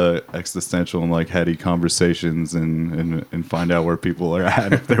into the existential and like heady conversations and find out where people are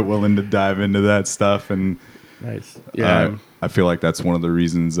at if they're willing to dive into that stuff. And nice. Yeah. I feel like that's one of the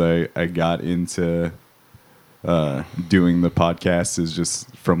reasons I got into doing the podcast is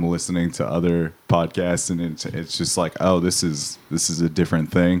just from listening to other podcasts, and it's just like, oh, this is a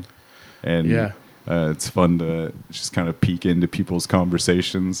different thing, and it's fun to just kind of peek into people's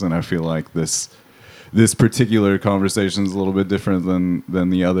conversations, and I feel like this particular conversation is a little bit different than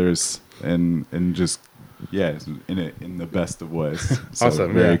the others, and just in the best of ways. So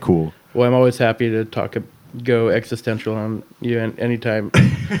awesome, very cool. Well, I'm always happy to go existential on you, and anytime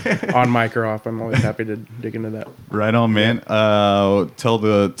on mic or off, I'm always happy to dig into that. Right on, man. Tell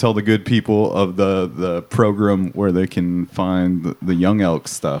the good people of the program where they can find the Young Elk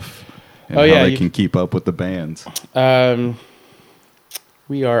stuff and how they can keep up with the band. I'm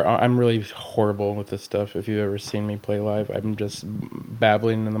really horrible with this stuff. If you've ever seen me play live, I'm just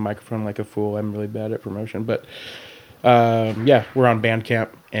babbling in the microphone like a fool. I'm really bad at promotion, but we're on Bandcamp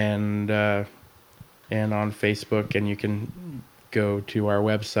and on Facebook, and you can go to our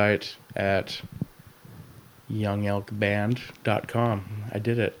website at youngelkband.com. I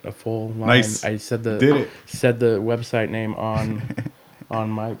did it, a full line. Nice. I said the website name on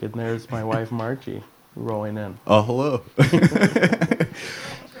mic, and there's my wife Margie rolling in. Oh, hello.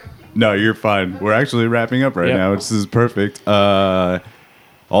 No, you're fine. We're actually wrapping up right now, which is perfect.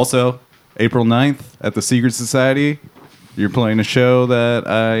 Also, April 9th at the Secret Society, you're playing a show that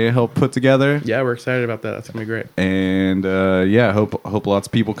I helped put together. Yeah, we're excited about that. That's going to be great. And hope lots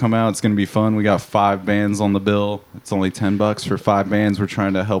of people come out. It's going to be fun. We got 5 bands on the bill. It's only $10 for 5 bands. We're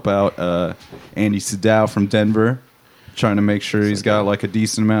trying to help out Andy Sadow from Denver, trying to make sure he's got like a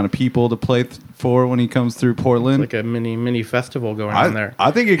decent amount of people to play for when he comes through Portland. It's like a mini festival going on there.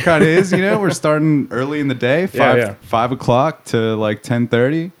 I think it kind of is. We're starting early in the day, 5 o'clock to like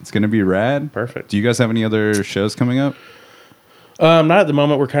 10:30. It's going to be rad. Perfect. Do you guys have any other shows coming up? Not at the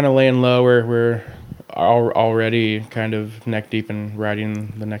moment. We're kind of laying low. We're already kind of neck deep in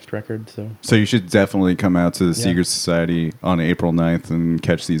writing the next record. So you should definitely come out to the Secret Society on April 9th and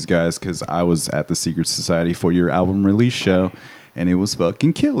catch these guys, because I was at the Secret Society for your album release show, and it was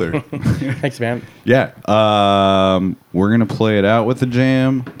fucking killer. Thanks, man. Yeah. We're going to play it out with a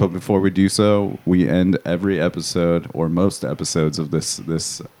jam, but before we do so, we end every episode or most episodes of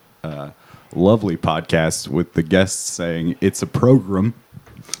this lovely podcast with the guests saying it's a program.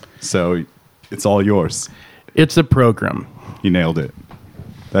 So it's all yours. It's a program. You nailed it.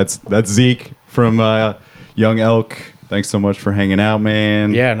 That's Zeke from Young Elk. Thanks so much for hanging out,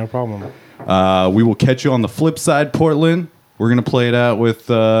 man. Yeah, no problem. We will catch you on the flip side, Portland. We're going to play it out with,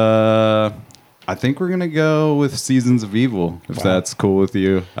 I think we're going to go with Seasons of Evil, if that's cool with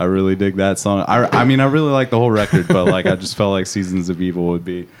you. I really dig that song. I mean, I really like the whole record, but like I just felt like Seasons of Evil would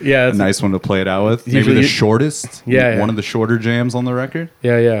be a nice one to play it out with. Maybe the shortest. Yeah. One of the shorter jams on the record.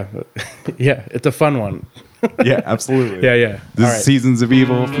 Yeah. Yeah, it's a fun one. Yeah, absolutely. Yeah. This All is right. Seasons of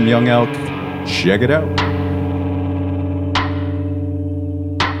Evil from Young Elk. Check it out.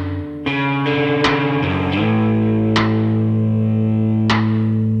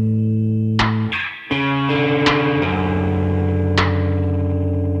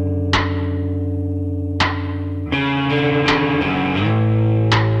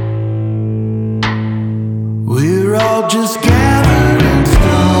 We're all just gathering stone.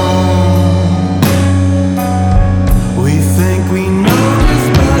 We think we know this,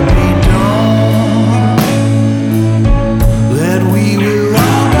 but we don't.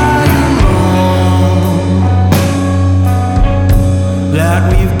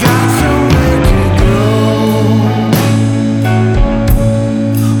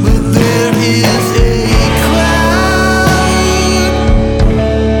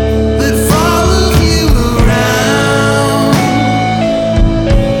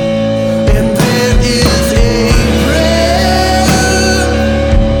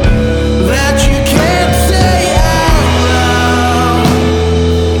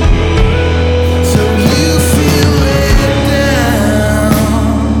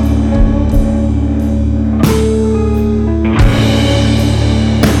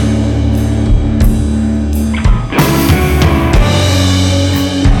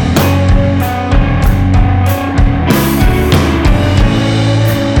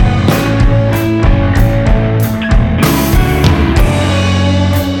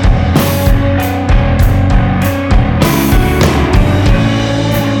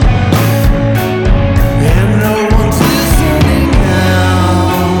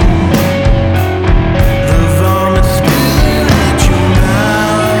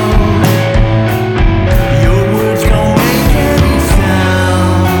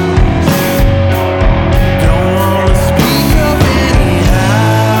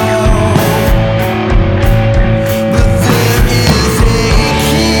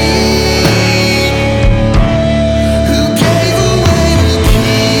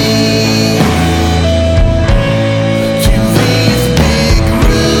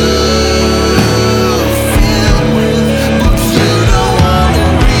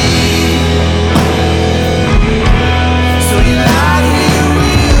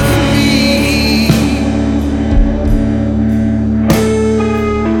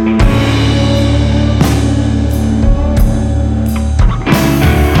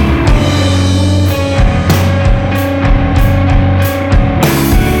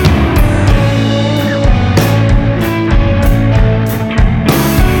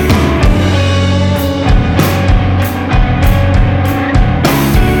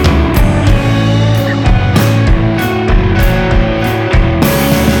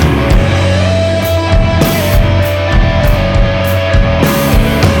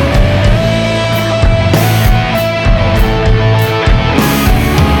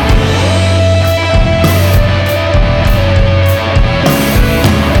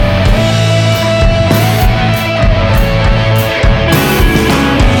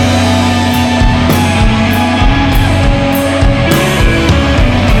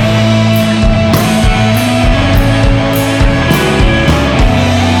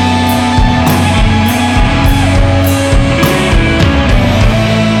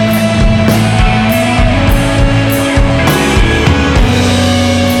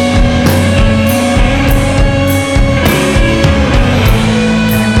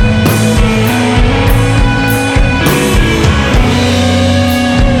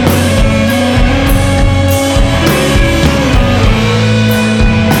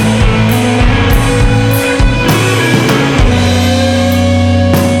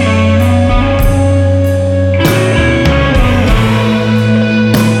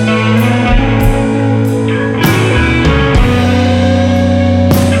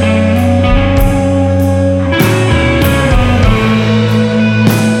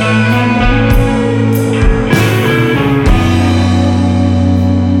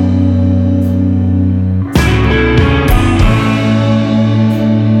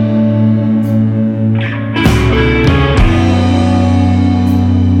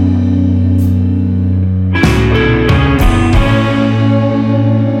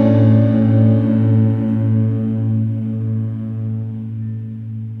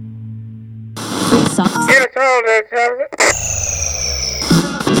 song. Yes, all that time.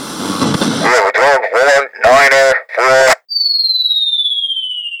 Return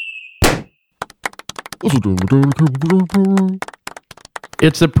 194.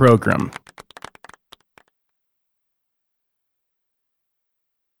 It's a program.